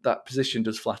 that position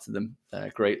does flatter them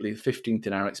greatly. 15th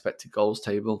in our expected goals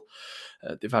table.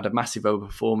 They've had a massive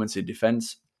overperformance in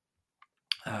defence.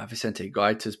 Vicente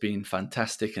Guaita's been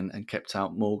fantastic and kept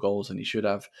out more goals than he should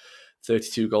have.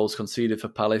 32 goals conceded for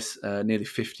Palace, nearly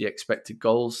 50 expected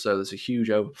goals. So there's a huge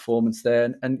overperformance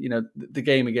there. And the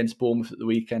game against Bournemouth at the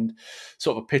weekend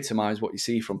sort of epitomised what you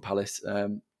see from Palace.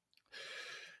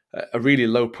 A really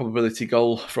low probability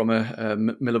goal from a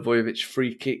Milivojevic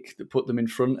free kick that put them in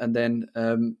front. And then,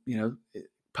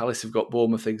 Palace have got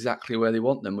Bournemouth exactly where they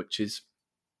want them, which is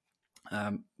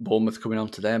Bournemouth coming on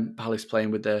to them, Palace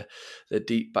playing with their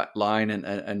deep back line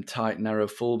and tight, narrow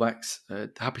fullbacks,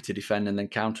 happy to defend and then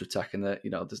counter-attack. And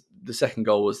the second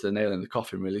goal was the nail in the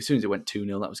coffin, really. As soon as it went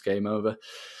 2-0, that was game over.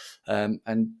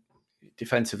 And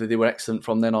defensively, they were excellent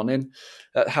from then on in.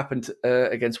 That happened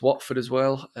against Watford as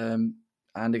well, and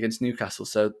against Newcastle.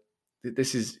 So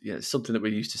this is something that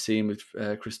we're used to seeing with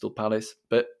Crystal Palace.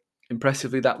 But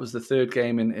impressively, that was the third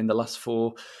game in the last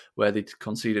 4 where they'd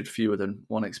conceded fewer than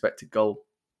one expected goal.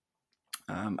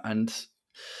 And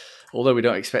although we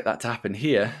don't expect that to happen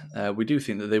here, we do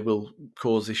think that they will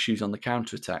cause issues on the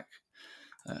counter-attack.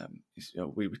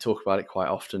 We talk about it quite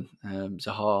often.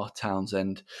 Zaha,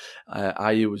 Townsend,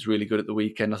 Ayew was really good at the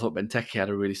weekend. I thought Benteke had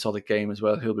a really solid game as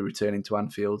well. He'll be returning to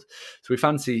Anfield. So we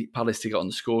fancy Palace to get on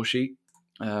the score sheet.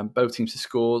 Both teams to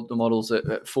score. The model's at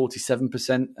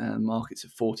 47% and market's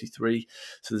at 43%.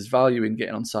 So there's value in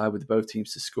getting on side with both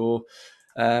teams to score.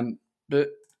 But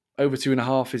over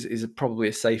 2.5 is probably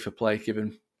a safer play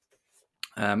given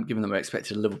that we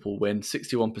expected a Liverpool win.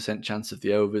 61% chance of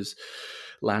the overs,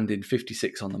 landing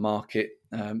 56 on the market.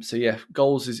 So yeah,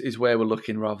 goals is where we're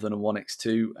looking rather than a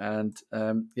 1x2. And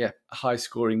a high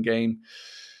scoring game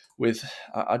with,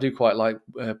 I do quite like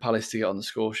Palace to get on the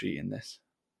score sheet in this.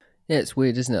 Yeah, it's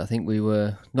weird, isn't it? I think we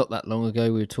were, not that long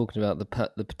ago, we were talking about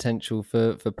the potential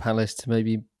for Palace to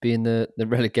maybe be in the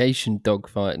relegation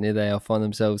dogfight, and here they are, find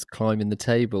themselves climbing the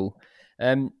table.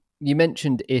 You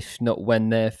mentioned if not when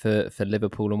there for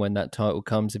Liverpool and when that title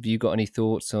comes. Have you got any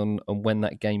thoughts on when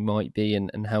that game might be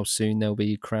and how soon they'll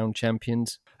be crowned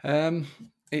champions?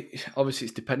 Obviously,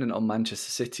 it's dependent on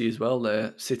Manchester City as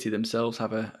well. City themselves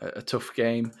have a tough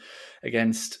game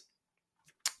against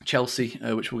Chelsea,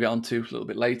 which we'll get onto a little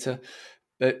bit later.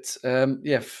 But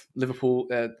Liverpool,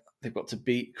 they've got to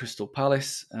beat Crystal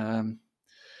Palace.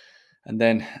 And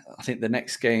then I think the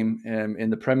next game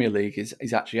in the Premier League is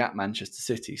actually at Manchester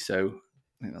City. So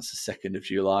I think that's the 2nd of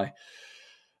July.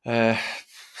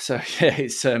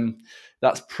 It's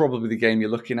that's probably the game you're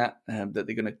looking at, that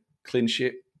they're going to clinch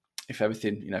it. If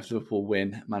everything, if Liverpool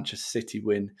win, Manchester City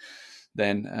win,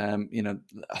 then,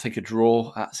 I think a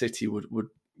draw at City would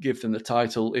give them the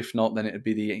title. If not, then it would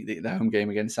be the home game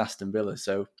against Aston Villa.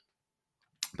 So,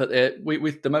 but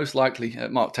with the most likely,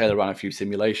 Mark Taylor ran a few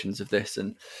simulations of this,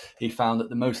 and he found that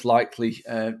the most likely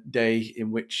day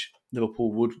in which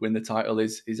Liverpool would win the title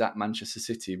is at Manchester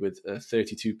City, with a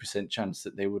 32% chance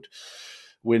that they would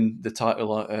win the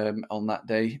title on that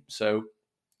day. So,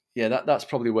 yeah, that's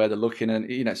probably where they're looking, and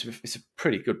it's a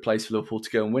pretty good place for Liverpool to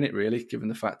go and win it, really, given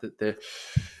the fact that they're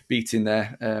beating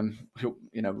their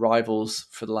rivals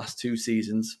for the last 2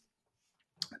 seasons,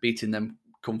 beating them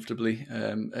comfortably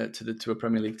to a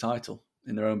Premier League title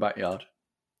in their own backyard.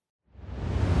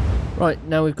 Right,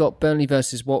 now we've got Burnley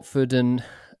versus Watford, and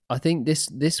I think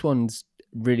this one's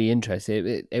really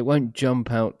interesting. It won't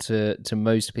jump out to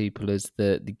most people as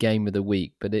the game of the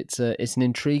week, but it's an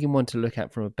intriguing one to look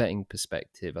at from a betting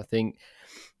perspective. I think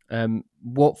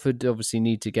Watford obviously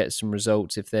need to get some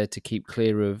results if they're to keep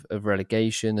clear of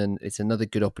relegation, and it's another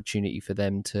good opportunity for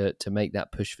them to make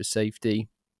that push for safety.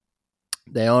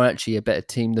 They are actually a better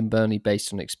team than Burnley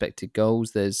based on expected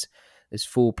goals. There's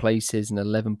 4 places and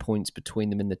 11 points between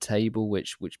them in the table,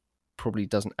 which probably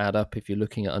doesn't add up if you're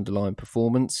looking at underlying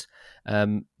performance.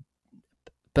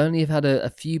 Burnley have had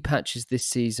a few patches this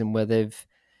season where they've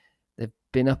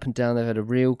been up and down. They've had a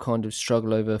real kind of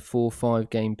struggle over 4 or 5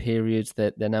 game periods.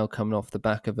 They're now coming off the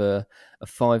back of a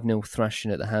 5-0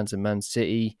 thrashing at the hands of Man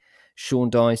City.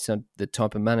 Sean Dyche, the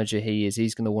type of manager he is,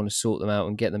 he's going to want to sort them out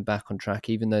and get them back on track,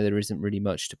 even though there isn't really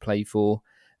much to play for.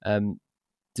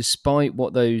 Despite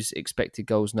what those expected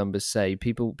goals numbers say,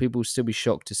 people will still be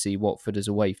shocked to see Watford as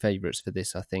away favourites for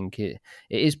this. I think it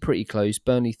is pretty close.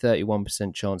 Burnley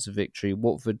 31% chance of victory,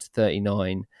 Watford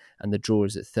 39%, and the draw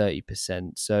is at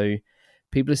 30%. So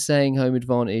people are saying home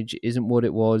advantage isn't what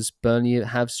it was. Burnley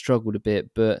have struggled a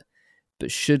bit, but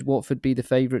should Watford be the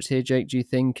favourites here, Jake, do you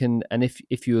think? And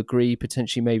if you agree,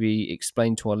 potentially maybe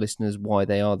explain to our listeners why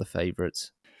they are the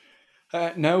favourites.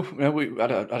 No, I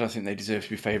don't think they deserve to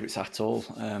be favourites at all.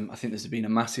 I think there's been a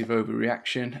massive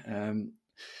overreaction.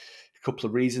 A couple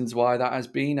of reasons why that has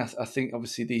been. I think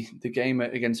obviously the game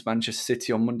against Manchester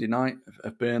City on Monday night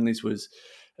of Burnley's was,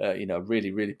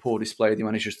 really, really poor display. They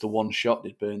managed just the one shot,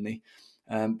 did Burnley.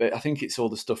 But I think it's all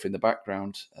the stuff in the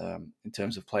background in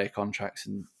terms of player contracts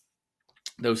and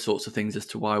those sorts of things as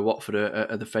to why Watford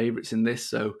are the favourites in this.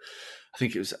 So I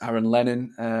think it was Aaron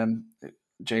Lennon,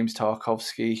 James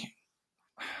Tarkowski,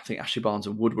 I think Ashley Barnes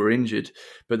and Wood were injured,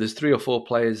 but there's 3 or 4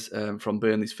 players from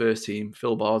Burnley's first team.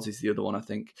 Phil Barnes is the other one, I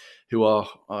think, who are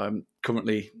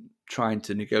currently trying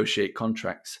to negotiate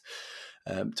contracts.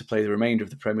 to play the remainder of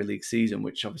the Premier League season,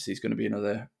 which obviously is going to be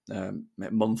another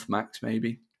month max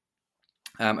maybe.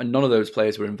 And none of those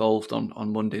players were involved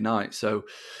on Monday night. So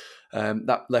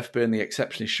that left Burnley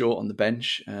exceptionally short on the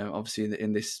bench. Obviously,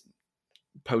 in this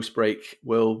post-break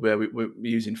world where we're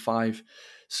using 5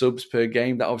 subs per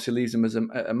game, that obviously leaves them as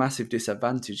a massive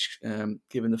disadvantage,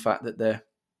 given the fact that the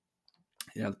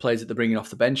players that they're bringing off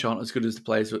the bench aren't as good as the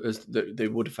players as that they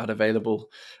would have had available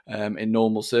in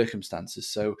normal circumstances.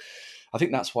 So I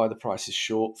think that's why the price is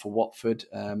short for Watford.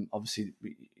 Obviously,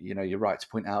 you're right to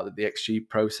point out that the XG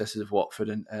processes of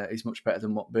Watford is much better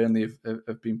than what Burnley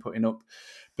have been putting up.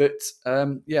 But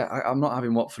I'm not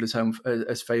having Watford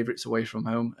as favourites away from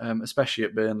home, especially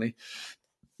at Burnley.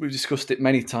 We've discussed it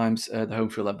many times, the home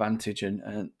field advantage,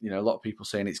 and a lot of people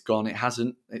saying it's gone. It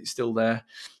hasn't. It's still there.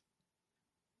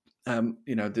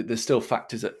 There's still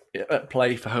factors at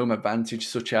play for home advantage,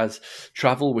 such as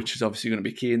travel, which is obviously going to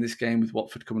be key in this game with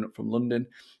Watford coming up from London,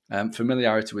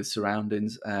 familiarity with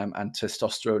surroundings, and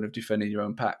testosterone of defending your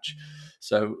own patch.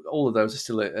 So all of those are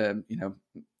still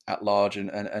at large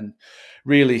and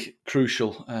really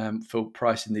crucial for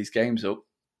pricing these games up.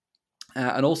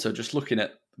 And also just looking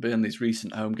at Burnley's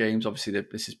recent home games, obviously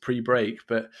this is pre-break,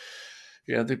 but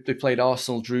they played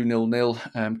Arsenal, drew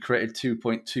 0-0, created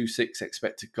 2.26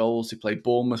 expected goals. They played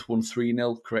Bournemouth, won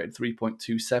 3-0, created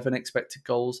 3.27 expected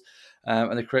goals.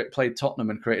 And they played Tottenham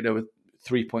and created over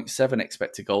 3.7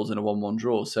 expected goals in a 1-1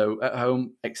 draw. So at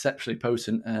home, exceptionally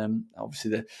potent.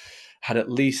 Obviously, they had at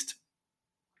least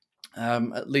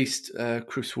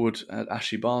Chris Wood and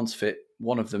Ashley Barnes fit,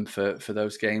 one of them for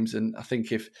those games. And I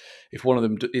think if one of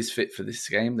them is fit for this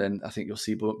game, then I think you'll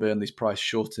see Burnley's price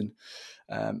shorten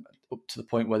up to the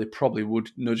point where they probably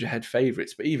would nudge ahead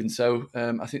favourites. But even so,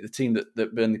 I think the team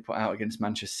that Burnley put out against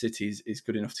Manchester City is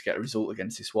good enough to get a result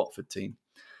against this Watford team.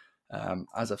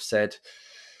 As I've said,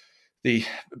 the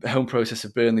home process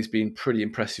of Burnley's been pretty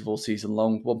impressive all season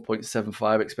long.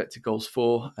 1.75 expected goals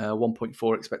for,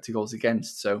 1.4 expected goals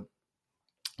against. So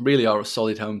really are a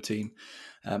solid home team.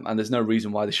 And there's no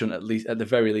reason why they shouldn't at the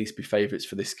very least be favourites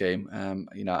for this game.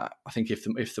 I think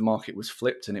if the market was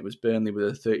flipped and it was Burnley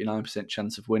with a 39%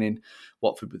 chance of winning,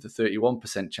 Watford with a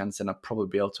 31% chance, then I'd probably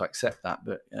be able to accept that.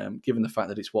 But given the fact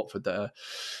that it's Watford that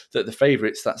are the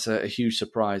favourites, that's a huge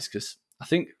surprise, because I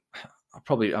think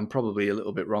I'm probably a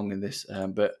little bit wrong in this,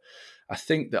 but I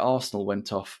think that Arsenal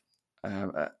went off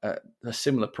at a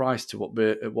similar price to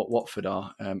what Watford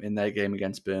are in their game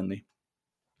against Burnley.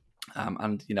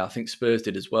 And I think Spurs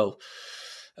did as well,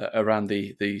 around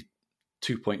the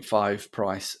 2.5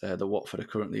 price that Watford are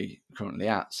currently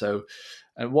at. So,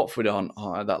 and Watford aren't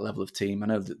at that level of team. I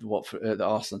know that the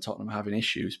Arsenal and Tottenham are having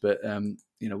issues, but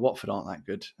Watford aren't that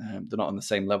good. They're not on the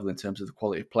same level in terms of the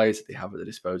quality of players that they have at their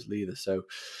disposal either. So,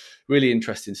 really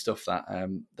interesting stuff.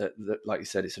 That like you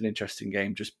said, it's an interesting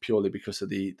game just purely because of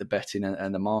the betting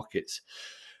and the markets.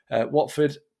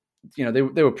 Watford, they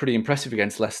were pretty impressive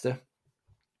against Leicester.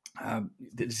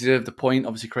 They deserved the point.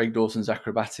 Obviously, Craig Dawson's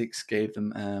acrobatics gave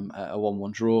them a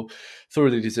 1-1 draw.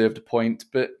 Thoroughly deserved a point,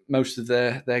 but most of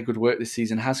their good work this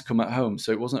season has come at home,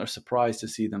 so it wasn't a surprise to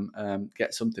see them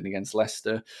get something against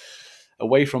Leicester.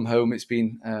 Away from home, it's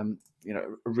been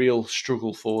a real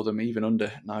struggle for them, even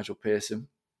under Nigel Pearson.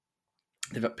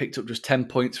 They've picked up just 10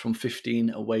 points from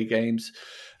 15 away games,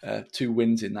 2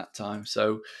 wins in that time.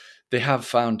 So they have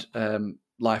found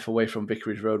life away from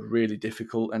Vicarage Road really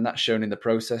difficult, and that's shown in the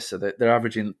process. So they're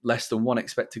averaging less than 1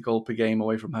 expected goal per game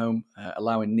away from home,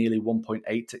 allowing nearly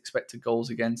 1.8 expected goals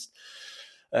against.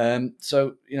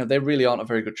 So they really aren't a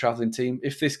very good travelling team.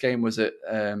 If this game was at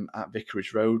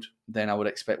Vicarage Road, then I would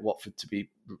expect Watford to be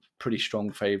pretty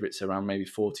strong favourites, around maybe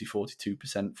 40,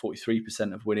 42%,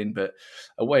 43% of winning. But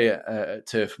away at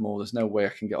Turf Moor, there's no way I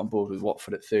can get on board with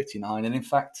Watford at 39. And in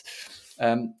fact,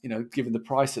 given the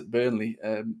price at Burnley,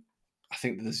 I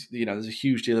think there's a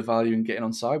huge deal of value in getting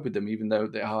on side with them, even though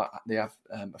they have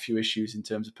a few issues in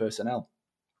terms of personnel.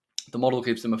 The model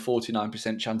gives them a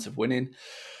 49% chance of winning.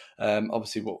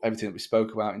 Obviously, everything that we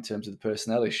spoke about in terms of the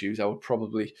personnel issues, I would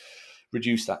probably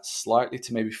reduce that slightly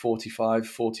to maybe 45,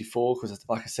 44, because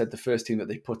like I said, the first team that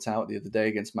they put out the other day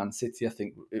against Man City, I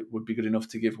think it would be good enough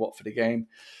to give Watford a game.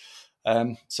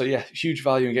 So yeah, huge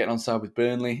value in getting on side with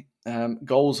Burnley.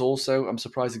 Goals also, I'm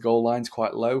surprised the goal line's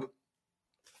quite low.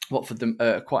 Watford, them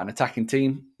quite an attacking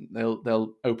team.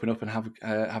 They'll open up and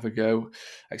have a go.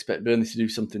 I expect Burnley to do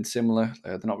something similar.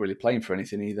 They're not really playing for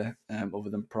anything either, other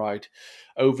than pride.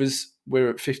 Overs,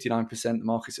 we're at 59%. The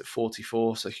market's at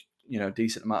 44%. So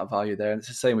decent amount of value there. And it's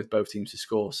the same with both teams to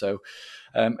score. So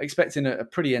expecting a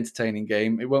pretty entertaining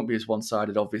game. It won't be as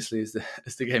one-sided, obviously, as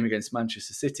the game against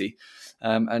Manchester City.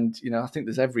 And I think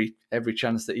there's every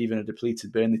chance that even a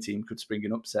depleted Burnley team could spring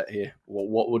an upset here.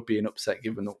 What would be an upset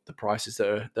given the prices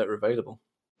that are available?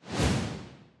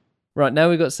 Right, now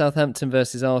we've got Southampton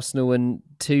versus Arsenal, and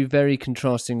two very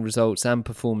contrasting results and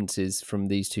performances from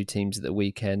these two teams at the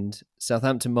weekend.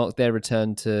 Southampton marked their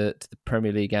return to the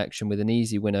Premier League action with an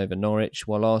easy win over Norwich,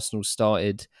 while Arsenal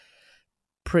started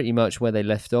pretty much where they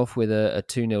left off with a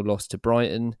 2-0 loss to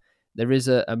Brighton. There is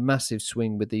a massive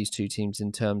swing with these two teams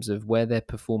in terms of where their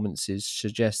performances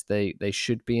suggest they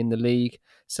should be in the league.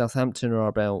 Southampton are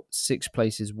about 6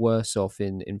 places worse off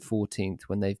in 14th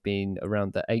when they've been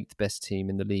around the 8th best team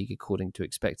in the league according to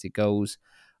expected goals.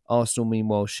 Arsenal,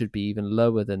 meanwhile, should be even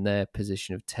lower than their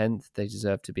position of 10th. They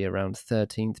deserve to be around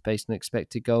 13th based on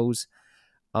expected goals.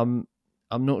 I'm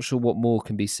not sure what more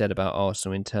can be said about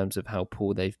Arsenal in terms of how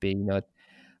poor they've been.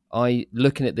 I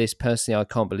looking at this personally, I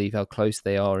can't believe how close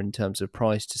they are in terms of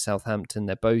price to Southampton.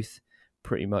 They're both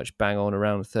pretty much bang on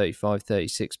around a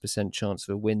 35-36% chance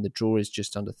of a win. The draw is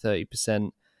just under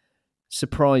 30%.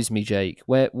 Surprise me, Jake.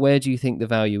 Where do you think the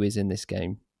value is in this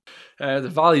game? The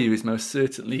value is most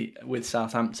certainly with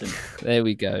Southampton. There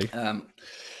we go.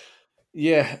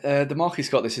 The market's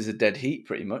got this as a dead heat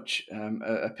pretty much.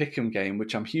 A pick'em game,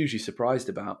 which I'm hugely surprised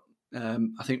about.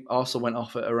 I think Arsenal went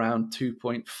off at around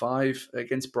 2.5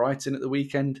 against Brighton at the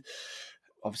weekend.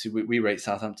 Obviously, we rate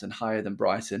Southampton higher than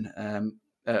Brighton.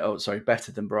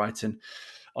 Better than Brighton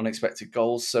on expected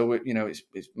goals. So it's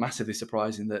massively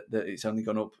surprising that it's only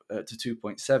gone up to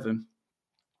 2.7.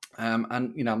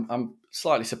 I'm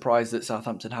slightly surprised that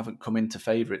Southampton haven't come into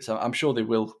favourites. I'm sure they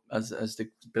will as the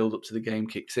build up to the game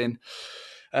kicks in.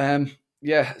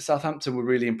 Southampton were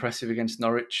really impressive against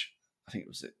Norwich. I think it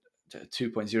was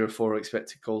 2.04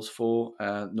 expected goals for,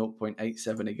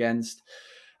 0.87 against.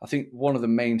 I think one of the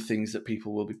main things that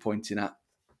people will be pointing at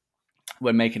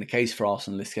when making a case for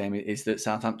Arsenal in this game is that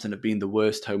Southampton have been the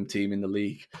worst home team in the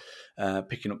league,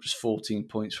 picking up just 14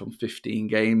 points from 15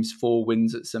 games, 4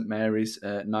 wins at St Mary's,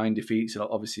 9 defeats. And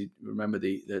obviously, remember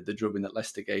the drubbing that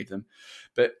Leicester gave them.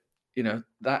 But,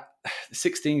 that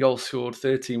 16 goals scored,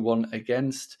 13-1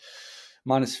 against,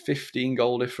 minus 15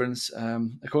 goal difference.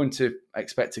 According to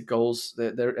expected goals,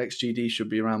 their XGD should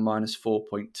be around minus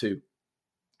 4.2.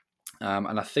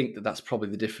 And I think that's probably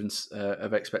the difference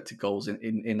of expected goals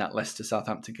in that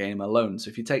Leicester-Southampton game alone. So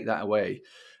if you take that away,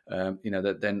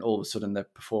 then all of a sudden they're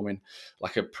performing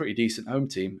like a pretty decent home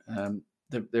team.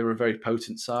 They're a very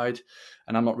potent side,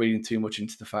 and I'm not reading too much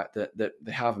into the fact that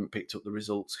they haven't picked up the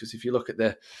results, because if you look at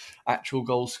their actual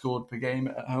goals scored per game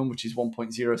at home, which is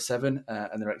 1.07,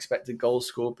 and their expected goals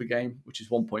scored per game, which is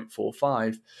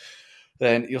 1.45,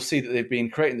 then you'll see that they've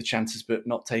been creating the chances but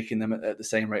not taking them at the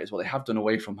same rate as what they have done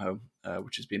away from home,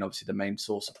 which has been obviously the main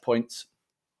source of points.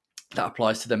 That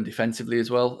applies to them defensively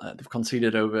as well. They've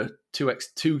conceded over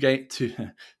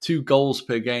two goals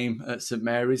per game at St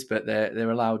Mary's, but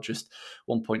they're allowed just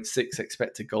 1.6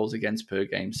 expected goals against per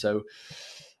game. So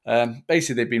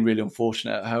basically, they've been really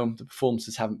unfortunate at home. The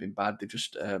performances haven't been bad. They've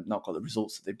just not got the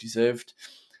results that they've deserved.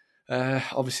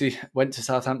 Obviously, went to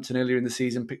Southampton earlier in the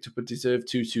season, picked up a deserved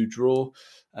 2-2 draw,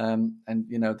 and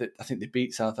I think they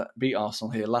beat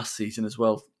Arsenal here last season as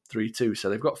well, 3-2. So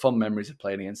they've got fond memories of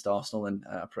playing against Arsenal, and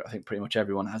I think pretty much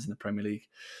everyone has in the Premier League.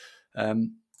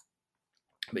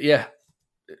 But yeah,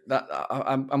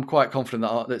 I'm quite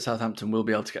confident that Southampton will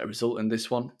be able to get a result in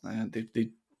this one.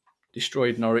 They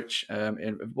destroyed Norwich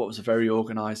in what was a very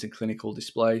organised and clinical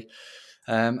display.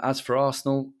 As for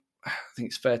Arsenal, I think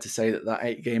it's fair to say that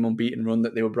 8-game unbeaten run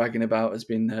that they were bragging about has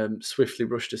been swiftly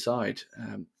brushed aside.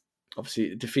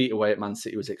 Obviously, defeat away at Man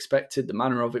City was expected. The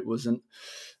manner of it wasn't.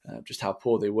 Just how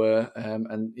poor they were.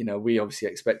 And we obviously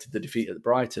expected the defeat at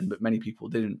Brighton, but many people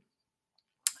didn't.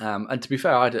 And to be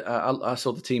fair, I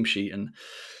saw the team sheet, and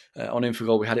on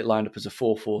Infogol we had it lined up as a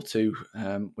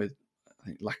 4-4-2 with, I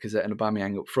think, Lacazette and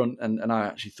Aubameyang up front. And I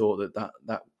actually thought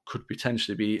that could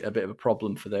potentially be a bit of a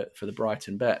problem for the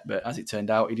Brighton bet. But as it turned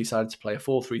out, he decided to play a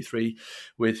 4-3-3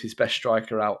 with his best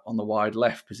striker out on the wide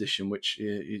left position, which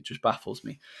it just baffles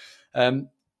me.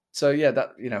 So yeah,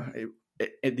 that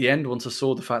at the end, once I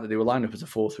saw the fact that they were lined up as a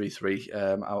 4-3-3,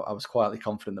 I was quietly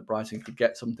confident that Brighton could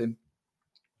get something.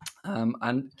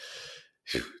 And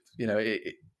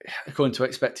according to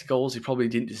expected goals, he probably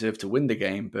didn't deserve to win the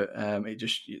game, but it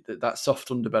just that soft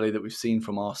underbelly that we've seen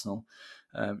from Arsenal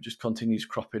just continues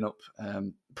cropping up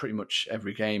pretty much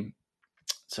every game.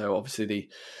 So obviously they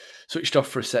switched off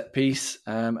for a set piece,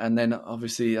 and then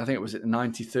obviously I think it was at the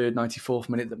 93rd, 94th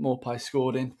minute that Maupay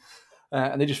scored in.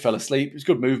 and they just fell asleep. It was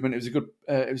good movement. It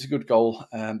was a good goal.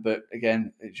 But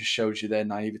again, it just shows you their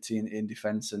naivety in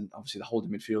defence, and obviously the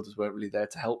holding midfielders weren't really there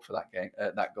to help for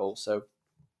that goal. So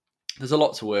there's a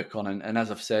lot to work on, and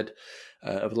as I've said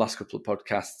over the last couple of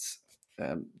podcasts,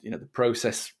 the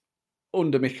process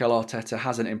under Mikel Arteta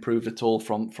hasn't improved at all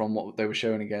from what they were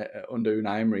showing again under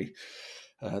Unai Emery.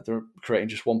 They're creating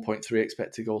just 1.3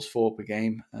 expected goals for per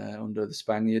game under the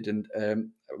Spaniard, and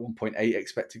 1.8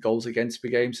 expected goals against per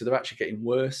game. So they're actually getting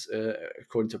worse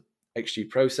according to XG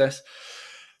process.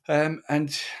 And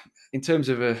in terms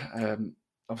of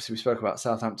obviously we spoke about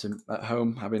Southampton at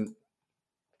home having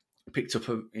picked up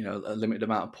a limited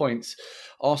amount of points.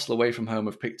 Arsenal away from home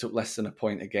have picked up less than a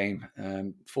point a game,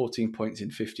 14 points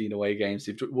in 15 away games.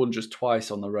 They've won just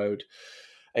twice on the road,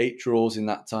 8 draws in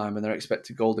that time, and their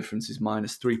expected goal difference is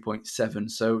minus 3.7.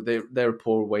 So they're a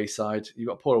poor away side. You've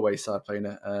got a poor away side playing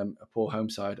a poor home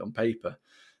side on paper.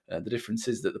 The difference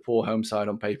is that the poor home side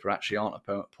on paper actually aren't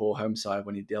a poor home side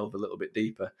when you delve a little bit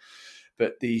deeper.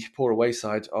 But the poor away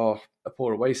side are a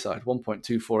poor away side.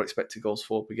 1.24 expected goals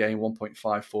for per game,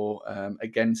 1.54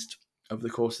 against over the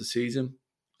course of the season.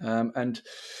 And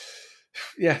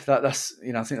yeah, that's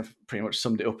I think I've pretty much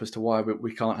summed it up as to why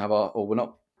we can't have we're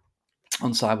not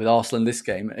on side with Arsenal in this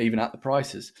game, even at the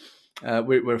prices.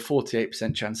 We're a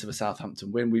 48% chance of a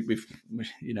Southampton win. We've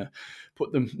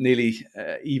put them nearly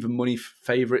even money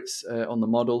favourites on the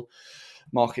model.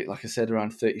 Market, like I said,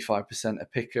 around 35% a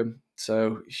pick 'em.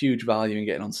 So huge value in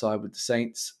getting on side with the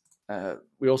Saints.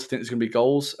 We also think there's going to be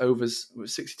goals, overs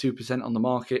 62% on the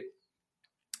market,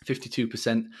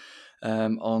 52%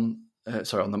 on the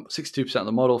 62% on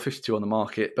the model, 52 on the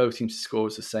market. Both teams to score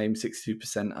is the same,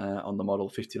 62% on the model,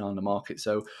 59 on the market.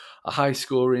 So a high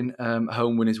scoring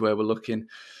home win is where we're looking.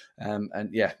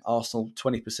 And yeah, Arsenal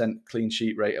 20% clean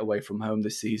sheet rate away from home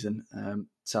this season.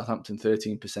 Southampton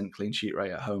 13% clean sheet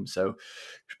rate at home. So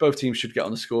both teams should get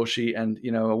on the score sheet. And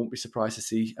I won't be surprised to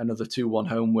see another 2-1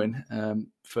 home win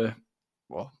for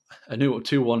a new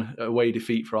 2-1 away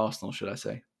defeat for Arsenal, should I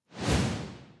say.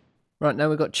 Right, now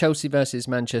we've got Chelsea versus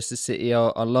Manchester City,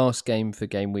 our last game for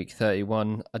game week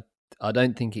 31. I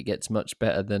don't think it gets much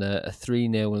better than a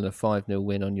 3-0 and a 5-0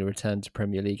 win on your return to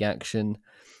Premier League action.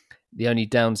 The only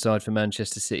downside for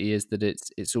Manchester City is that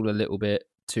it's all a little bit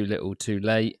too little too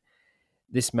late.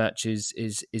 This match is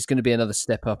going to be another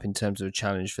step up in terms of a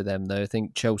challenge for them, though. I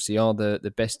think Chelsea are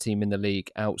the best team in the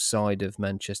league outside of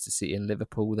Manchester City and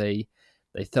Liverpool. They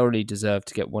thoroughly deserve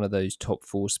to get one of those top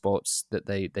 4 spots that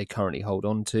they currently hold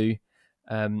on to.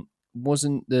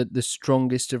 Wasn't the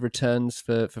strongest of returns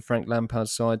for Frank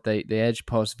Lampard's side. They edged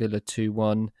past Villa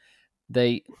 2-1.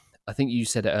 I think you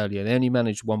said it earlier, they only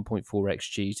managed 1.4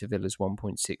 XG to Villa's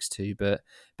 1.62, but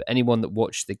anyone that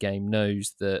watched the game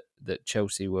knows that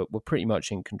Chelsea were pretty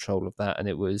much in control of that, and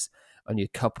it was only a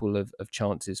couple of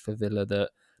chances for Villa that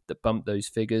bumped those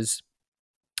figures.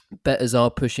 Bettors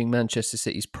are pushing Manchester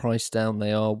City's price down.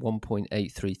 They are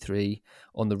 1.833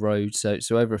 on the road, so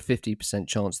over a 50%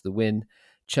 chance of the win.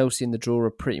 Chelsea in the draw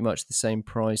are pretty much the same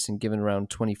price and given around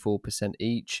 24%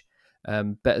 each.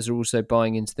 Bettors are also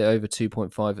buying into the over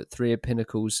 2.5 at 3 of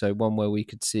Pinnacles, so one where we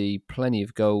could see plenty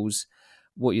of goals.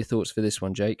 What are your thoughts for this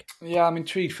one, Jake? Yeah, I'm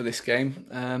intrigued for this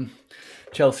game.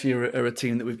 Chelsea are a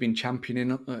team that we've been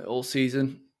championing all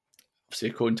season. Obviously,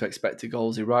 according to expected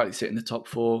goals, they rightly sit in the top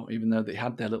 4, even though they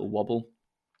had their little wobble.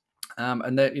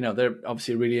 And they're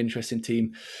obviously a really interesting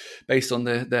team based on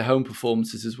their home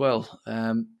performances as well.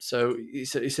 So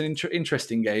it's an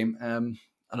interesting game.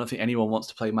 I don't think anyone wants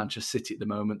to play Manchester City at the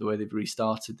moment. The way they've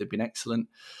restarted, they've been excellent.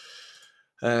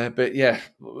 But yeah,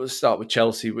 we'll start with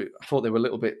Chelsea. I thought they were a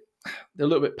little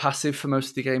bit passive for most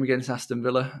of the game against Aston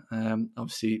Villa.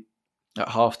 Obviously, at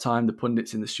halftime, the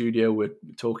pundits in the studio were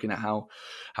talking at how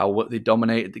they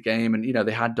dominated the game, and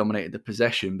they had dominated the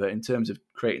possession, but in terms of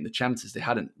creating the chances, they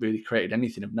hadn't really created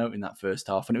anything of note in that first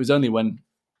half. And it was only when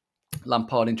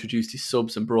Lampard introduced his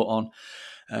subs and brought on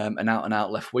an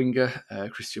out-and-out left winger,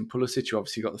 Christian Pulisic, who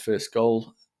obviously got the first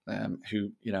goal,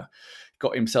 who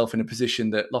got himself in a position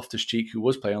that Loftus-Cheek, who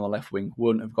was playing on the left wing,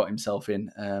 wouldn't have got himself in,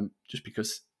 just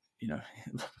because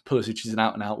Pulisic is an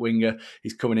out-and-out winger.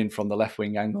 He's coming in from the left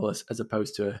wing angle as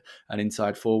opposed to an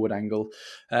inside forward angle.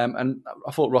 And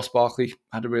I thought Ross Barkley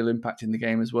had a real impact in the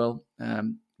game as well.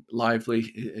 Lively,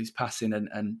 his passing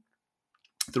and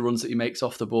the runs that he makes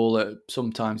off the ball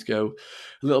sometimes go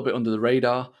a little bit under the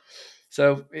radar.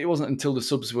 So it wasn't until the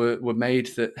subs were made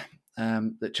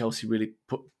that Chelsea really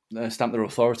stamped their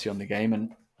authority on the game.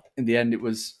 And in the end, it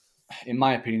was, in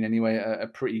my opinion anyway, a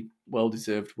pretty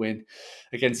well-deserved win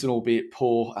against an albeit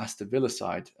poor Aston Villa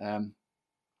side.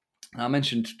 I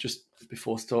mentioned just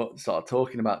before started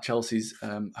talking about Chelsea's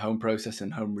home process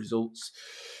and home results.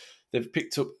 They've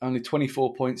picked up only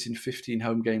 24 points in 15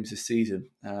 home games this season,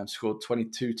 scored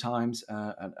 22 times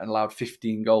and allowed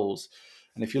 15 goals.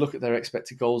 And if you look at their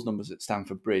expected goals numbers at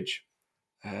Stamford Bridge,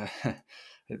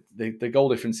 the goal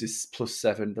difference is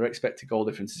 +7. Their expected goal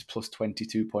difference is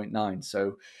 +22.9.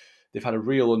 So they've had a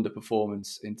real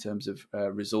underperformance in terms of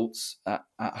results at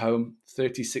home.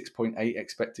 36.8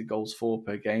 expected goals for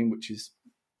per game, which is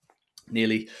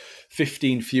nearly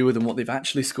 15 fewer than what they've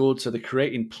actually scored. So they're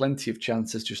creating plenty of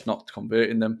chances, just not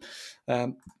converting them.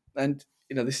 And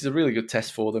this is a really good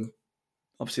test for them.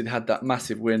 Obviously, they had that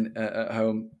massive win at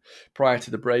home prior to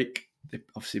the break. They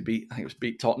obviously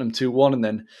beat Tottenham 2-1, and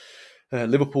then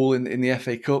Liverpool in the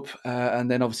FA Cup, and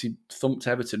then obviously thumped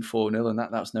Everton 4-0, and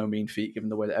that's no mean feat given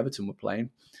the way that Everton were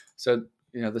playing. So,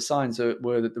 the signs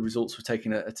were that the results were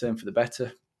taking a turn for the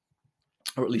better,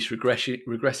 or at least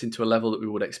regressing to a level that we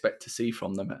would expect to see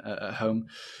from them at home.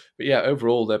 But yeah,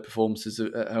 overall, their performances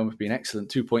at home have been excellent.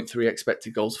 2.3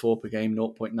 expected goals for per game,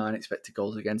 0.9 expected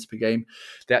goals against per game.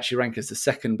 They actually rank as the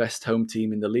second best home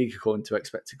team in the league according to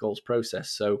expected goals process.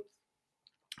 So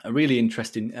a really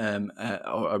interesting,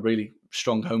 a really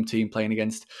strong home team playing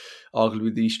against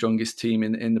arguably the strongest team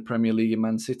in the Premier League in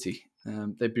Man City.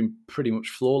 They've been pretty much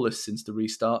flawless since the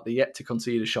restart. They're yet to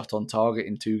concede a shot on target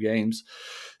in 2 games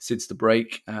since the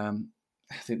break.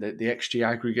 I think that the XG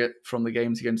aggregate from the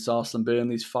games against Arsenal and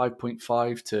Burnley is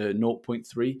 5.5 to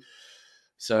 0.3.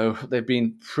 So they've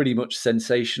been pretty much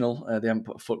sensational. They haven't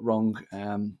put a foot wrong.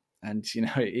 And,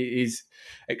 it is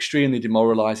extremely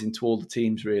demoralising to all the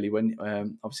teams, really, when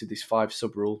obviously this 5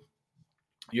 sub rule,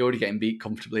 you're already getting beat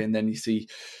comfortably, and then you see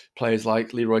players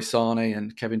like Leroy Sané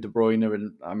and Kevin De Bruyne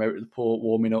and Aymeric Laporte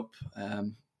warming up,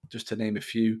 just to name a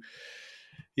few.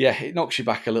 Yeah, it knocks you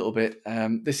back a little bit.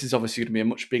 This is obviously going to be a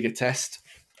much bigger test.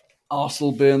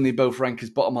 Arsenal, Burnley both rank as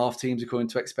bottom half teams according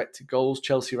to expected goals.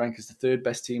 Chelsea rank as the 3rd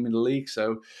best team in the league,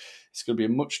 so it's going to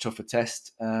be a much tougher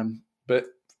test. But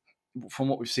from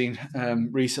what we've seen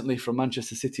recently from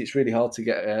Manchester City, it's really hard to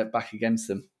get back against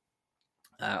them.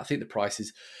 I think the price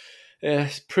is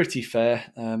pretty fair.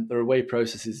 Their away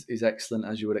process is excellent,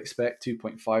 as you would expect.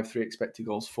 2.53 expected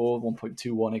goals for,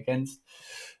 1.21 against.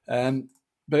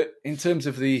 But in terms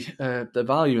of the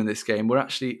value in this game, we're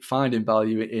actually finding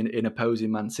value in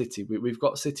opposing Man City. We've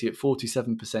got City at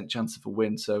 47% chance of a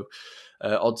win, so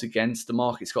odds against. The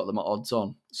market's got them at odds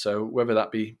on. So whether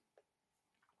that be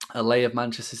a lay of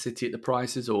Manchester City at the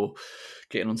prices or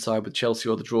getting on side with Chelsea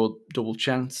or the draw double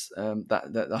chance,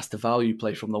 that's the value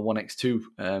play from the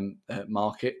 1x2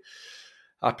 market.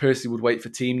 I personally would wait for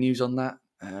team news on that.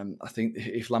 I think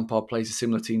if Lampard plays a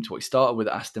similar team to what he started with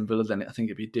at Aston Villa, then I think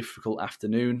it'd be a difficult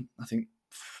afternoon. I think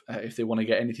if they want to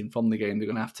get anything from the game, they're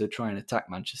going to have to try and attack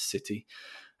Manchester City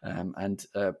and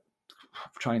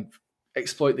try and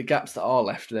exploit the gaps that are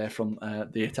left there from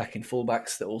the attacking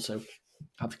fullbacks that also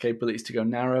have the capabilities to go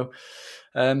narrow.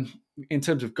 In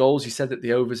terms of goals, you said that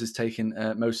the overs has taken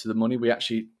most of the money. We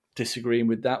actually disagreeing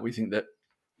with that. We think that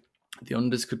the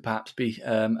unders could perhaps be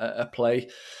a play.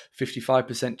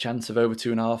 55% chance of over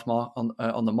 2.5 mark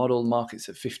on the model. Market's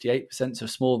at 58%, so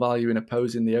small value in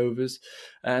opposing the overs.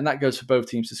 And that goes for both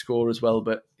teams to score as well.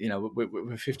 But, we're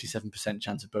 57%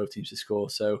 chance of both teams to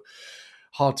score. So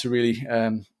hard to really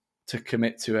to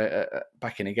commit to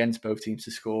backing against both teams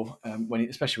to score,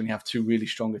 especially when you have 2 really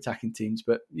strong attacking teams.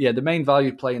 But yeah, the main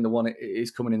value play in the one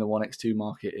is coming in the 1x2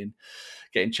 market in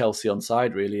getting Chelsea on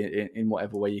side, really, in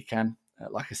whatever way you can.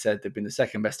 Like I said, they've been the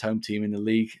 2nd best home team in the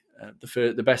league.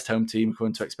 The best home team,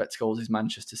 according to expected goals, is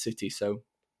Manchester City. So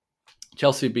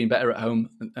Chelsea have been better at home,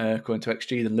 according to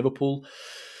XG, than Liverpool.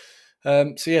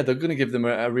 So yeah, they're going to give them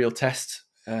a real test.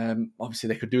 Obviously,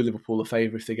 they could do Liverpool a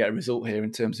favour if they get a result here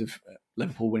in terms of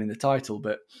Liverpool winning the title.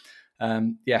 But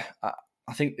yeah,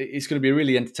 I think it's going to be a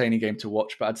really entertaining game to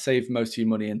watch. But I'd save most of your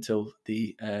money until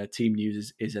the team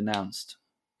news is announced.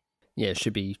 Yeah, it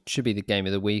should be the game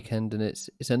of the weekend, and it's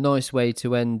a nice way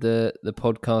to end the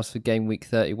podcast for Game Week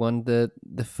 31.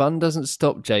 The fun doesn't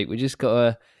stop, Jake. We just got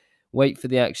to wait for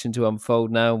the action to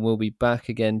unfold now, and we'll be back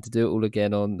again to do it all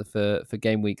again for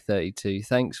Game Week 32.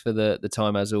 Thanks for the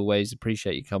time as always.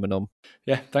 Appreciate you coming on.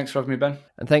 Yeah, thanks for having me, Ben.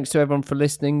 And thanks to everyone for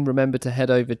listening. Remember to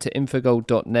head over to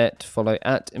infogol.net, follow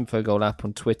 @Infogol app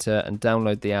on Twitter, and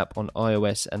download the app on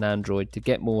iOS and Android to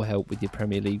get more help with your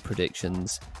Premier League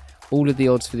predictions. All of the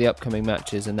odds for the upcoming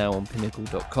matches are now on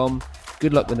pinnacle.com.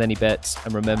 Good luck with any bets,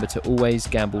 and remember to always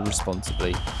gamble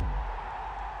responsibly.